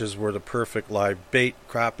 and leeches were the perfect live bait.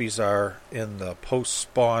 Crappies are in the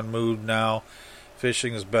post-spawn mood now.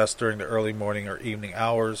 Fishing is best during the early morning or evening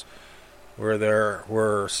hours, where there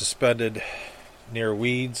were suspended near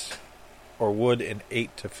weeds or wood in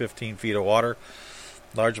 8 to 15 feet of water.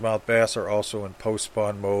 Largemouth bass are also in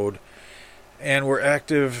post-spawn mode and were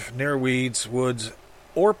active near weeds, woods,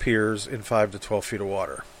 or piers in 5 to 12 feet of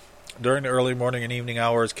water. During the early morning and evening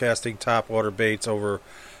hours, casting topwater baits over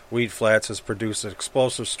weed flats has produced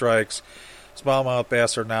explosive strikes. Smallmouth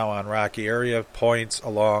bass are now on rocky area points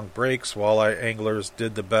along breaks. Walleye anglers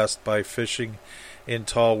did the best by fishing in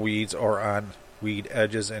tall weeds or on weed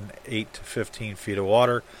edges in 8 to 15 feet of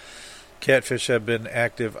water. Catfish have been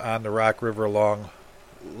active on the Rock River along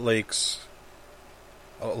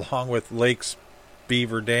with Lakes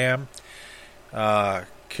Beaver Dam,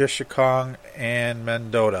 Kishikong, and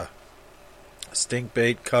Mendota. Stink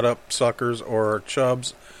bait, cut up suckers, or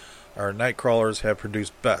chubs our night crawlers have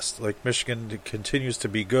produced best. Lake Michigan continues to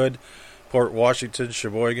be good. Port Washington,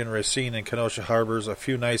 Sheboygan, Racine, and Kenosha harbors, a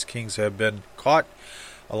few nice kings have been caught,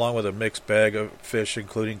 along with a mixed bag of fish,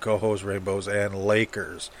 including cohos, rainbows, and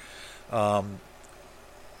lakers.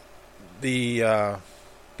 The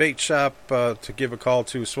bait shop, to give a call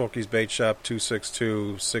to Smokey's Bait Shop,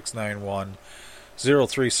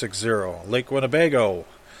 262-691-0360. Lake Winnebago.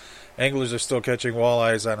 Anglers are still catching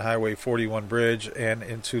walleyes on Highway 41 bridge and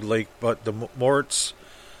into Lake the Morts.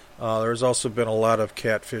 There's also been a lot of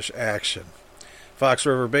catfish action. Fox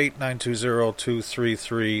River Bait,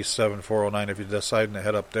 920-233-7409 if you're deciding to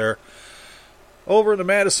head up there. Over in the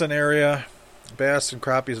Madison area, bass and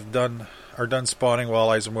crappies are done spawning.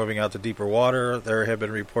 Walleyes are moving out to deeper water. There have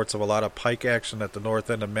been reports of a lot of pike action at the north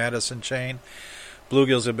end of Madison chain.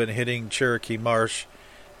 Bluegills have been hitting Cherokee Marsh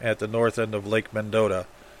at the north end of Lake Mendota.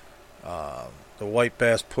 The white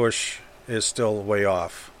bass push is still way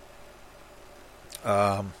off.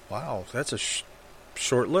 Wow, that's a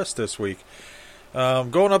short list this week.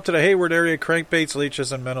 Going up to the Hayward area, crankbaits,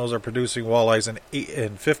 leeches, and minnows are producing walleyes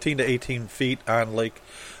in 15 to 18 feet on Lake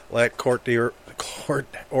Court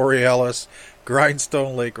Aurealis,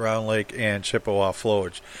 Grindstone Lake, Round Lake, and Chippewa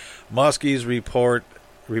flowage. Muskies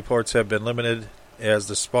reports have been limited as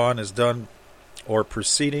the spawn is done or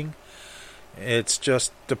proceeding. It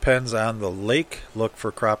just depends on the lake. Look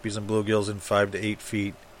for crappies and bluegills in 5 to 8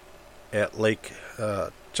 feet at Lake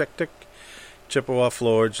Chektik, Chippewa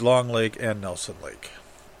flowage, Long Lake, and Nelson Lake.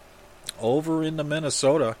 Over in the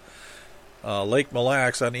Minnesota, Lake Mille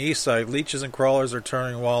Lacs on the east side, leeches and crawlers are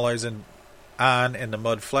turning walleyes in the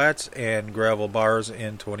mud flats and gravel bars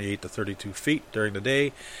in 28 to 32 feet during the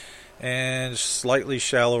day and slightly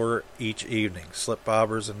shallower each evening. Slip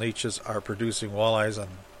bobbers and leeches are producing walleyes on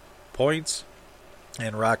points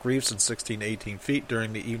and rock reefs in 16 to 18 feet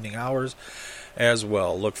during the evening hours as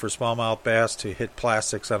well. Look for smallmouth bass to hit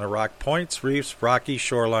plastics on the rock points, reefs, rocky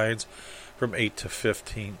shorelines from 8 to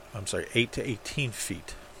 18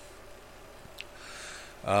 feet.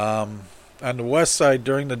 On the west side,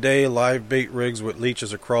 during the day, live bait rigs with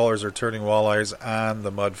leeches or crawlers are turning walleyes on the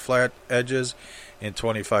mud flat edges in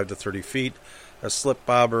 25 to 30 feet. A slip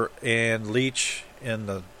bobber and leech in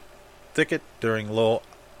the thicket during low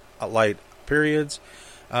light periods.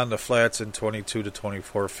 On the flats in 22 to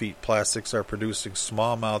 24 feet, plastics are producing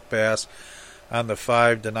smallmouth bass on the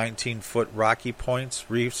 5 to 19 foot rocky points,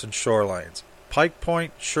 reefs, and shorelines. Pike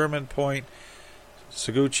Point, Sherman Point,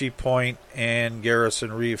 Saguchi Point, and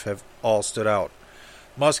Garrison Reef have all stood out.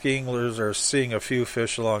 Muskie anglers are seeing a few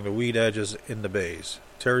fish along the weed edges in the bays.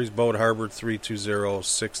 Terry's Boat Harbor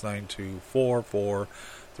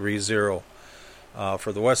 320-692-4430.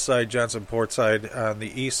 For the west side, Johnson Port side. On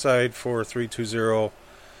the east side for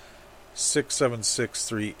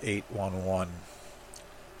 320-676-3811.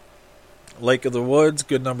 Lake of the Woods,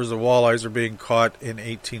 good numbers of walleyes are being caught in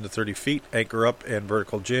 18 to 30 feet, anchor up and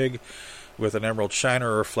vertical jig with an emerald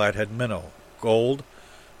shiner or flathead minnow. Gold,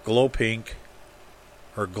 glow pink,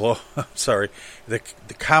 or glow, I'm sorry, the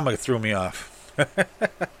comma threw me off.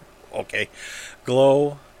 Okay.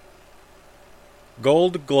 Gold,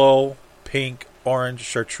 glow, pink, orange,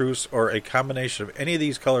 chartreuse, or a combination of any of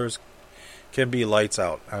these colors can be lights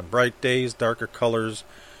out. On bright days, darker colors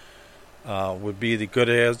would be the good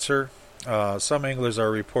answer. Some anglers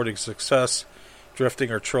are reporting success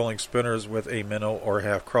drifting or trolling spinners with a minnow or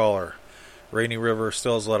half crawler. Rainy River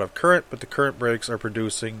still has a lot of current, but the current breaks are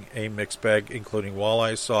producing a mixed bag, including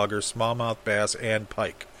walleye, sauger, smallmouth bass, and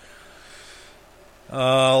pike.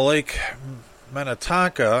 Lake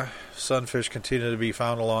Minnetonka, sunfish continue to be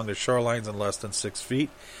found along the shorelines in less than 6 feet.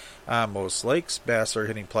 On most lakes, bass are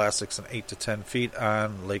hitting plastics in 8 to 10 feet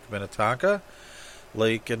on Lake Minnetonka,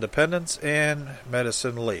 Lake Independence, and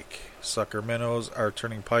Medicine Lake. Sucker minnows are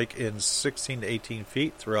turning pike in 16 to 18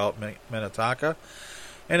 feet throughout Minnetonka,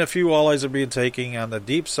 and a few walleyes are being taken on the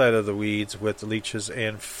deep side of the weeds with leeches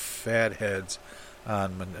and fatheads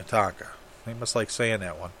on Minnetonka. They must like saying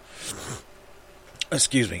that one.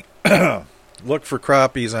 Excuse me. Look for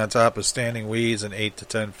crappies on top of standing weeds in 8 to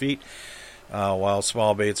 10 feet, while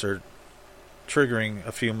small baits are triggering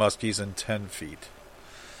a few muskies in 10 feet.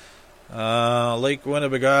 Lake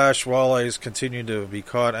Winnebagosh, walleyes continue to be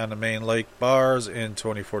caught on the main lake bars in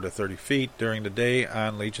 24 to 30 feet during the day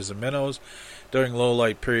on leeches and minnows. During low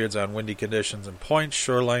light periods on windy conditions and points,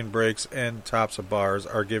 shoreline breaks and tops of bars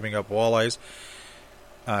are giving up walleyes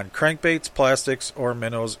on crankbaits, plastics, or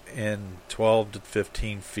minnows in 12 to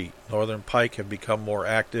 15 feet. Northern pike have become more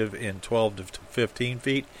active in 12 to 15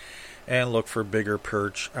 feet, and look for bigger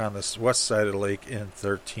perch on the west side of the lake in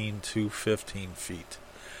 13 to 15 feet.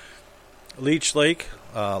 Leech Lake,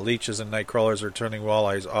 leeches and night crawlers are turning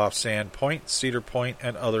walleyes off Sand Point, Cedar Point,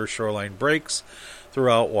 and other shoreline breaks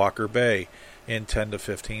throughout Walker Bay in 10 to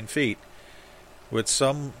 15 feet. With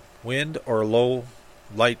some wind or low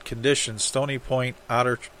light conditions, Stony Point,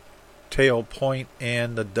 Otter Tail Point,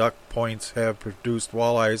 and the Duck Points have produced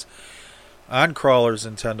walleyes on crawlers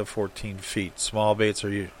in 10 to 14 feet. Small baits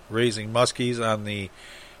are raising muskies on the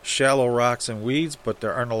shallow rocks and weeds, but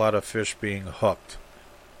there aren't a lot of fish being hooked.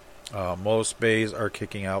 Most bays are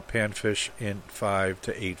kicking out panfish in 5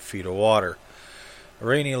 to 8 feet of water.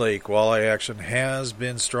 Rainy Lake, walleye action has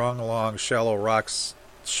been strong along shallow rocks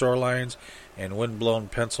shorelines and wind-blown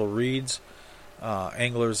pencil reeds.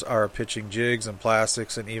 Anglers are pitching jigs and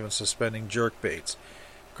plastics and even suspending jerk baits.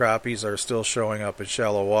 Crappies are still showing up in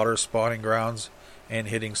shallow water spawning grounds and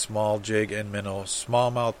hitting small jig and minnow.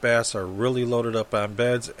 Smallmouth bass are really loaded up on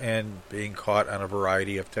beds and being caught on a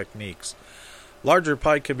variety of techniques. Larger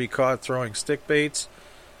pike can be caught throwing stick baits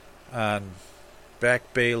on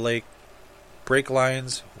Back Bay Lake break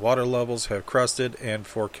lines. Water levels have crested and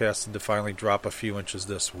forecasted to finally drop a few inches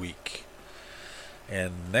this week.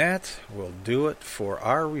 And that will do it for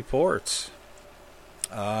our reports.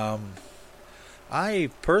 I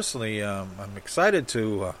personally I'm excited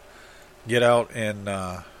to get out and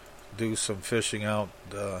do some fishing out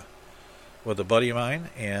with a buddy of mine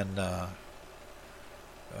and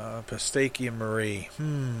Pistachio Marie.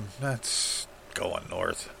 That's going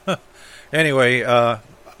north. Anyway, I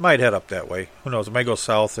might head up that way. Who knows? I might go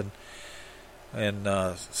south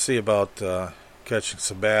and see about catching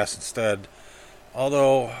some bass instead.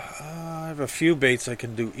 Although I have a few baits I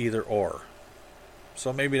can do either or.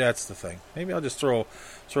 So maybe that's the thing. Maybe I'll just throw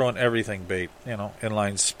in everything bait. You know,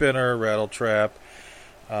 inline spinner, rattle trap,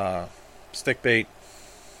 stick bait.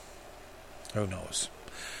 Who knows?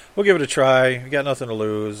 we'll give it a try. We got nothing to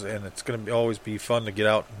lose, and it's going to always be fun to get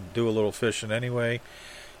out and do a little fishing anyway.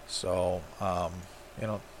 So,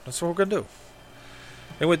 that's what we're going to do.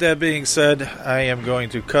 And with that being said, I am going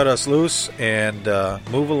to cut us loose and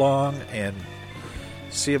move along and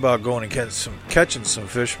see about going and catching some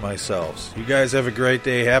fish myself. You guys have a great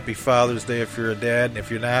day. Happy Father's Day if you're a dad, and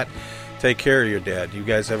if you're not, take care of your dad. You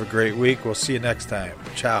guys have a great week. We'll see you next time.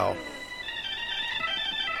 Ciao.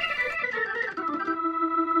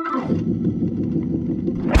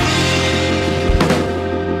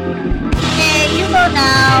 Okay, you go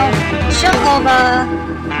now. Show over.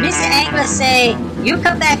 Mr. Angler say you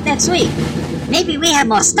come back next week. Maybe we have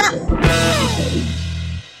more stuff.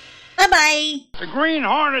 Bye-bye. The Green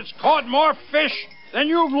Hornets caught more fish than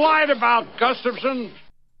you've lied about, Gustafson.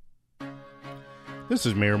 This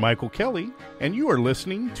is Mayor Michael Kelly, and you are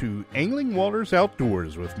listening to Angling Waters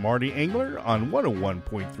Outdoors with Marty Angler on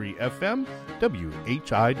 101.3 FM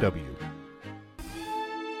WHIW.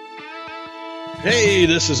 Hey,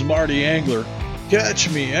 this is Marty Angler. Catch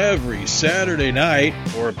me every Saturday night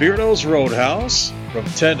for Beardo's Roadhouse from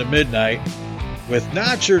 10 to midnight with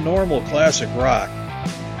Not Your Normal Classic Rock.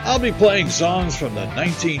 I'll be playing songs from the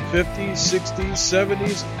 1950s, 60s,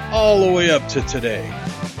 70s, all the way up to today.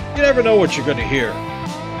 You never know what you're going to hear.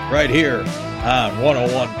 Right here on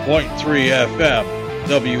 101.3 FM,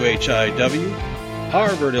 WHIW,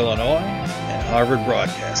 Harvard, Illinois, and Harvard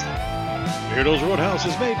Broadcasting. Beardo's Roadhouse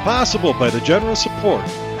is made possible by the generous support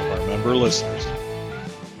of our member listeners.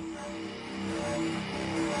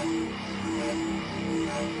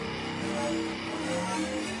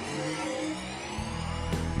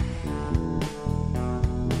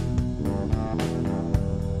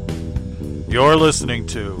 You're listening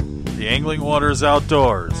to the Angling Waters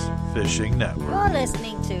Outdoors Fishing Network. You're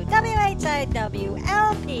listening to WHIW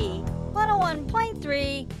LP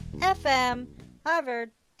 101.3 FM,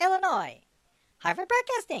 Harvard, Illinois. Harvard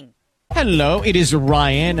Broadcasting. Hello, it is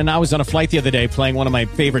Ryan, and I was on a flight the other day playing one of my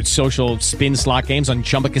favorite social spin slot games on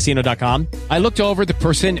ChumbaCasino.com. I looked over at the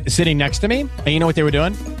person sitting next to me, and you know what they were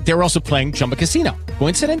doing? They were also playing Chumba Casino.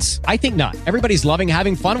 Coincidence? I think not. Everybody's loving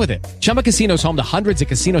having fun with it. Chumba Casino is home to hundreds of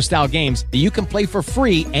casino-style games that you can play for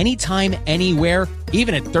free anytime, anywhere,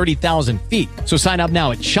 even at 30,000 feet. So sign up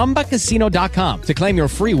now at ChumbaCasino.com to claim your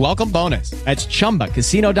free welcome bonus. That's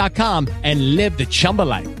ChumbaCasino.com and live the Chumba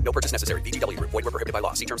life. No purchase necessary. VGW. Void where prohibited by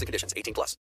law. See terms and conditions. 18+.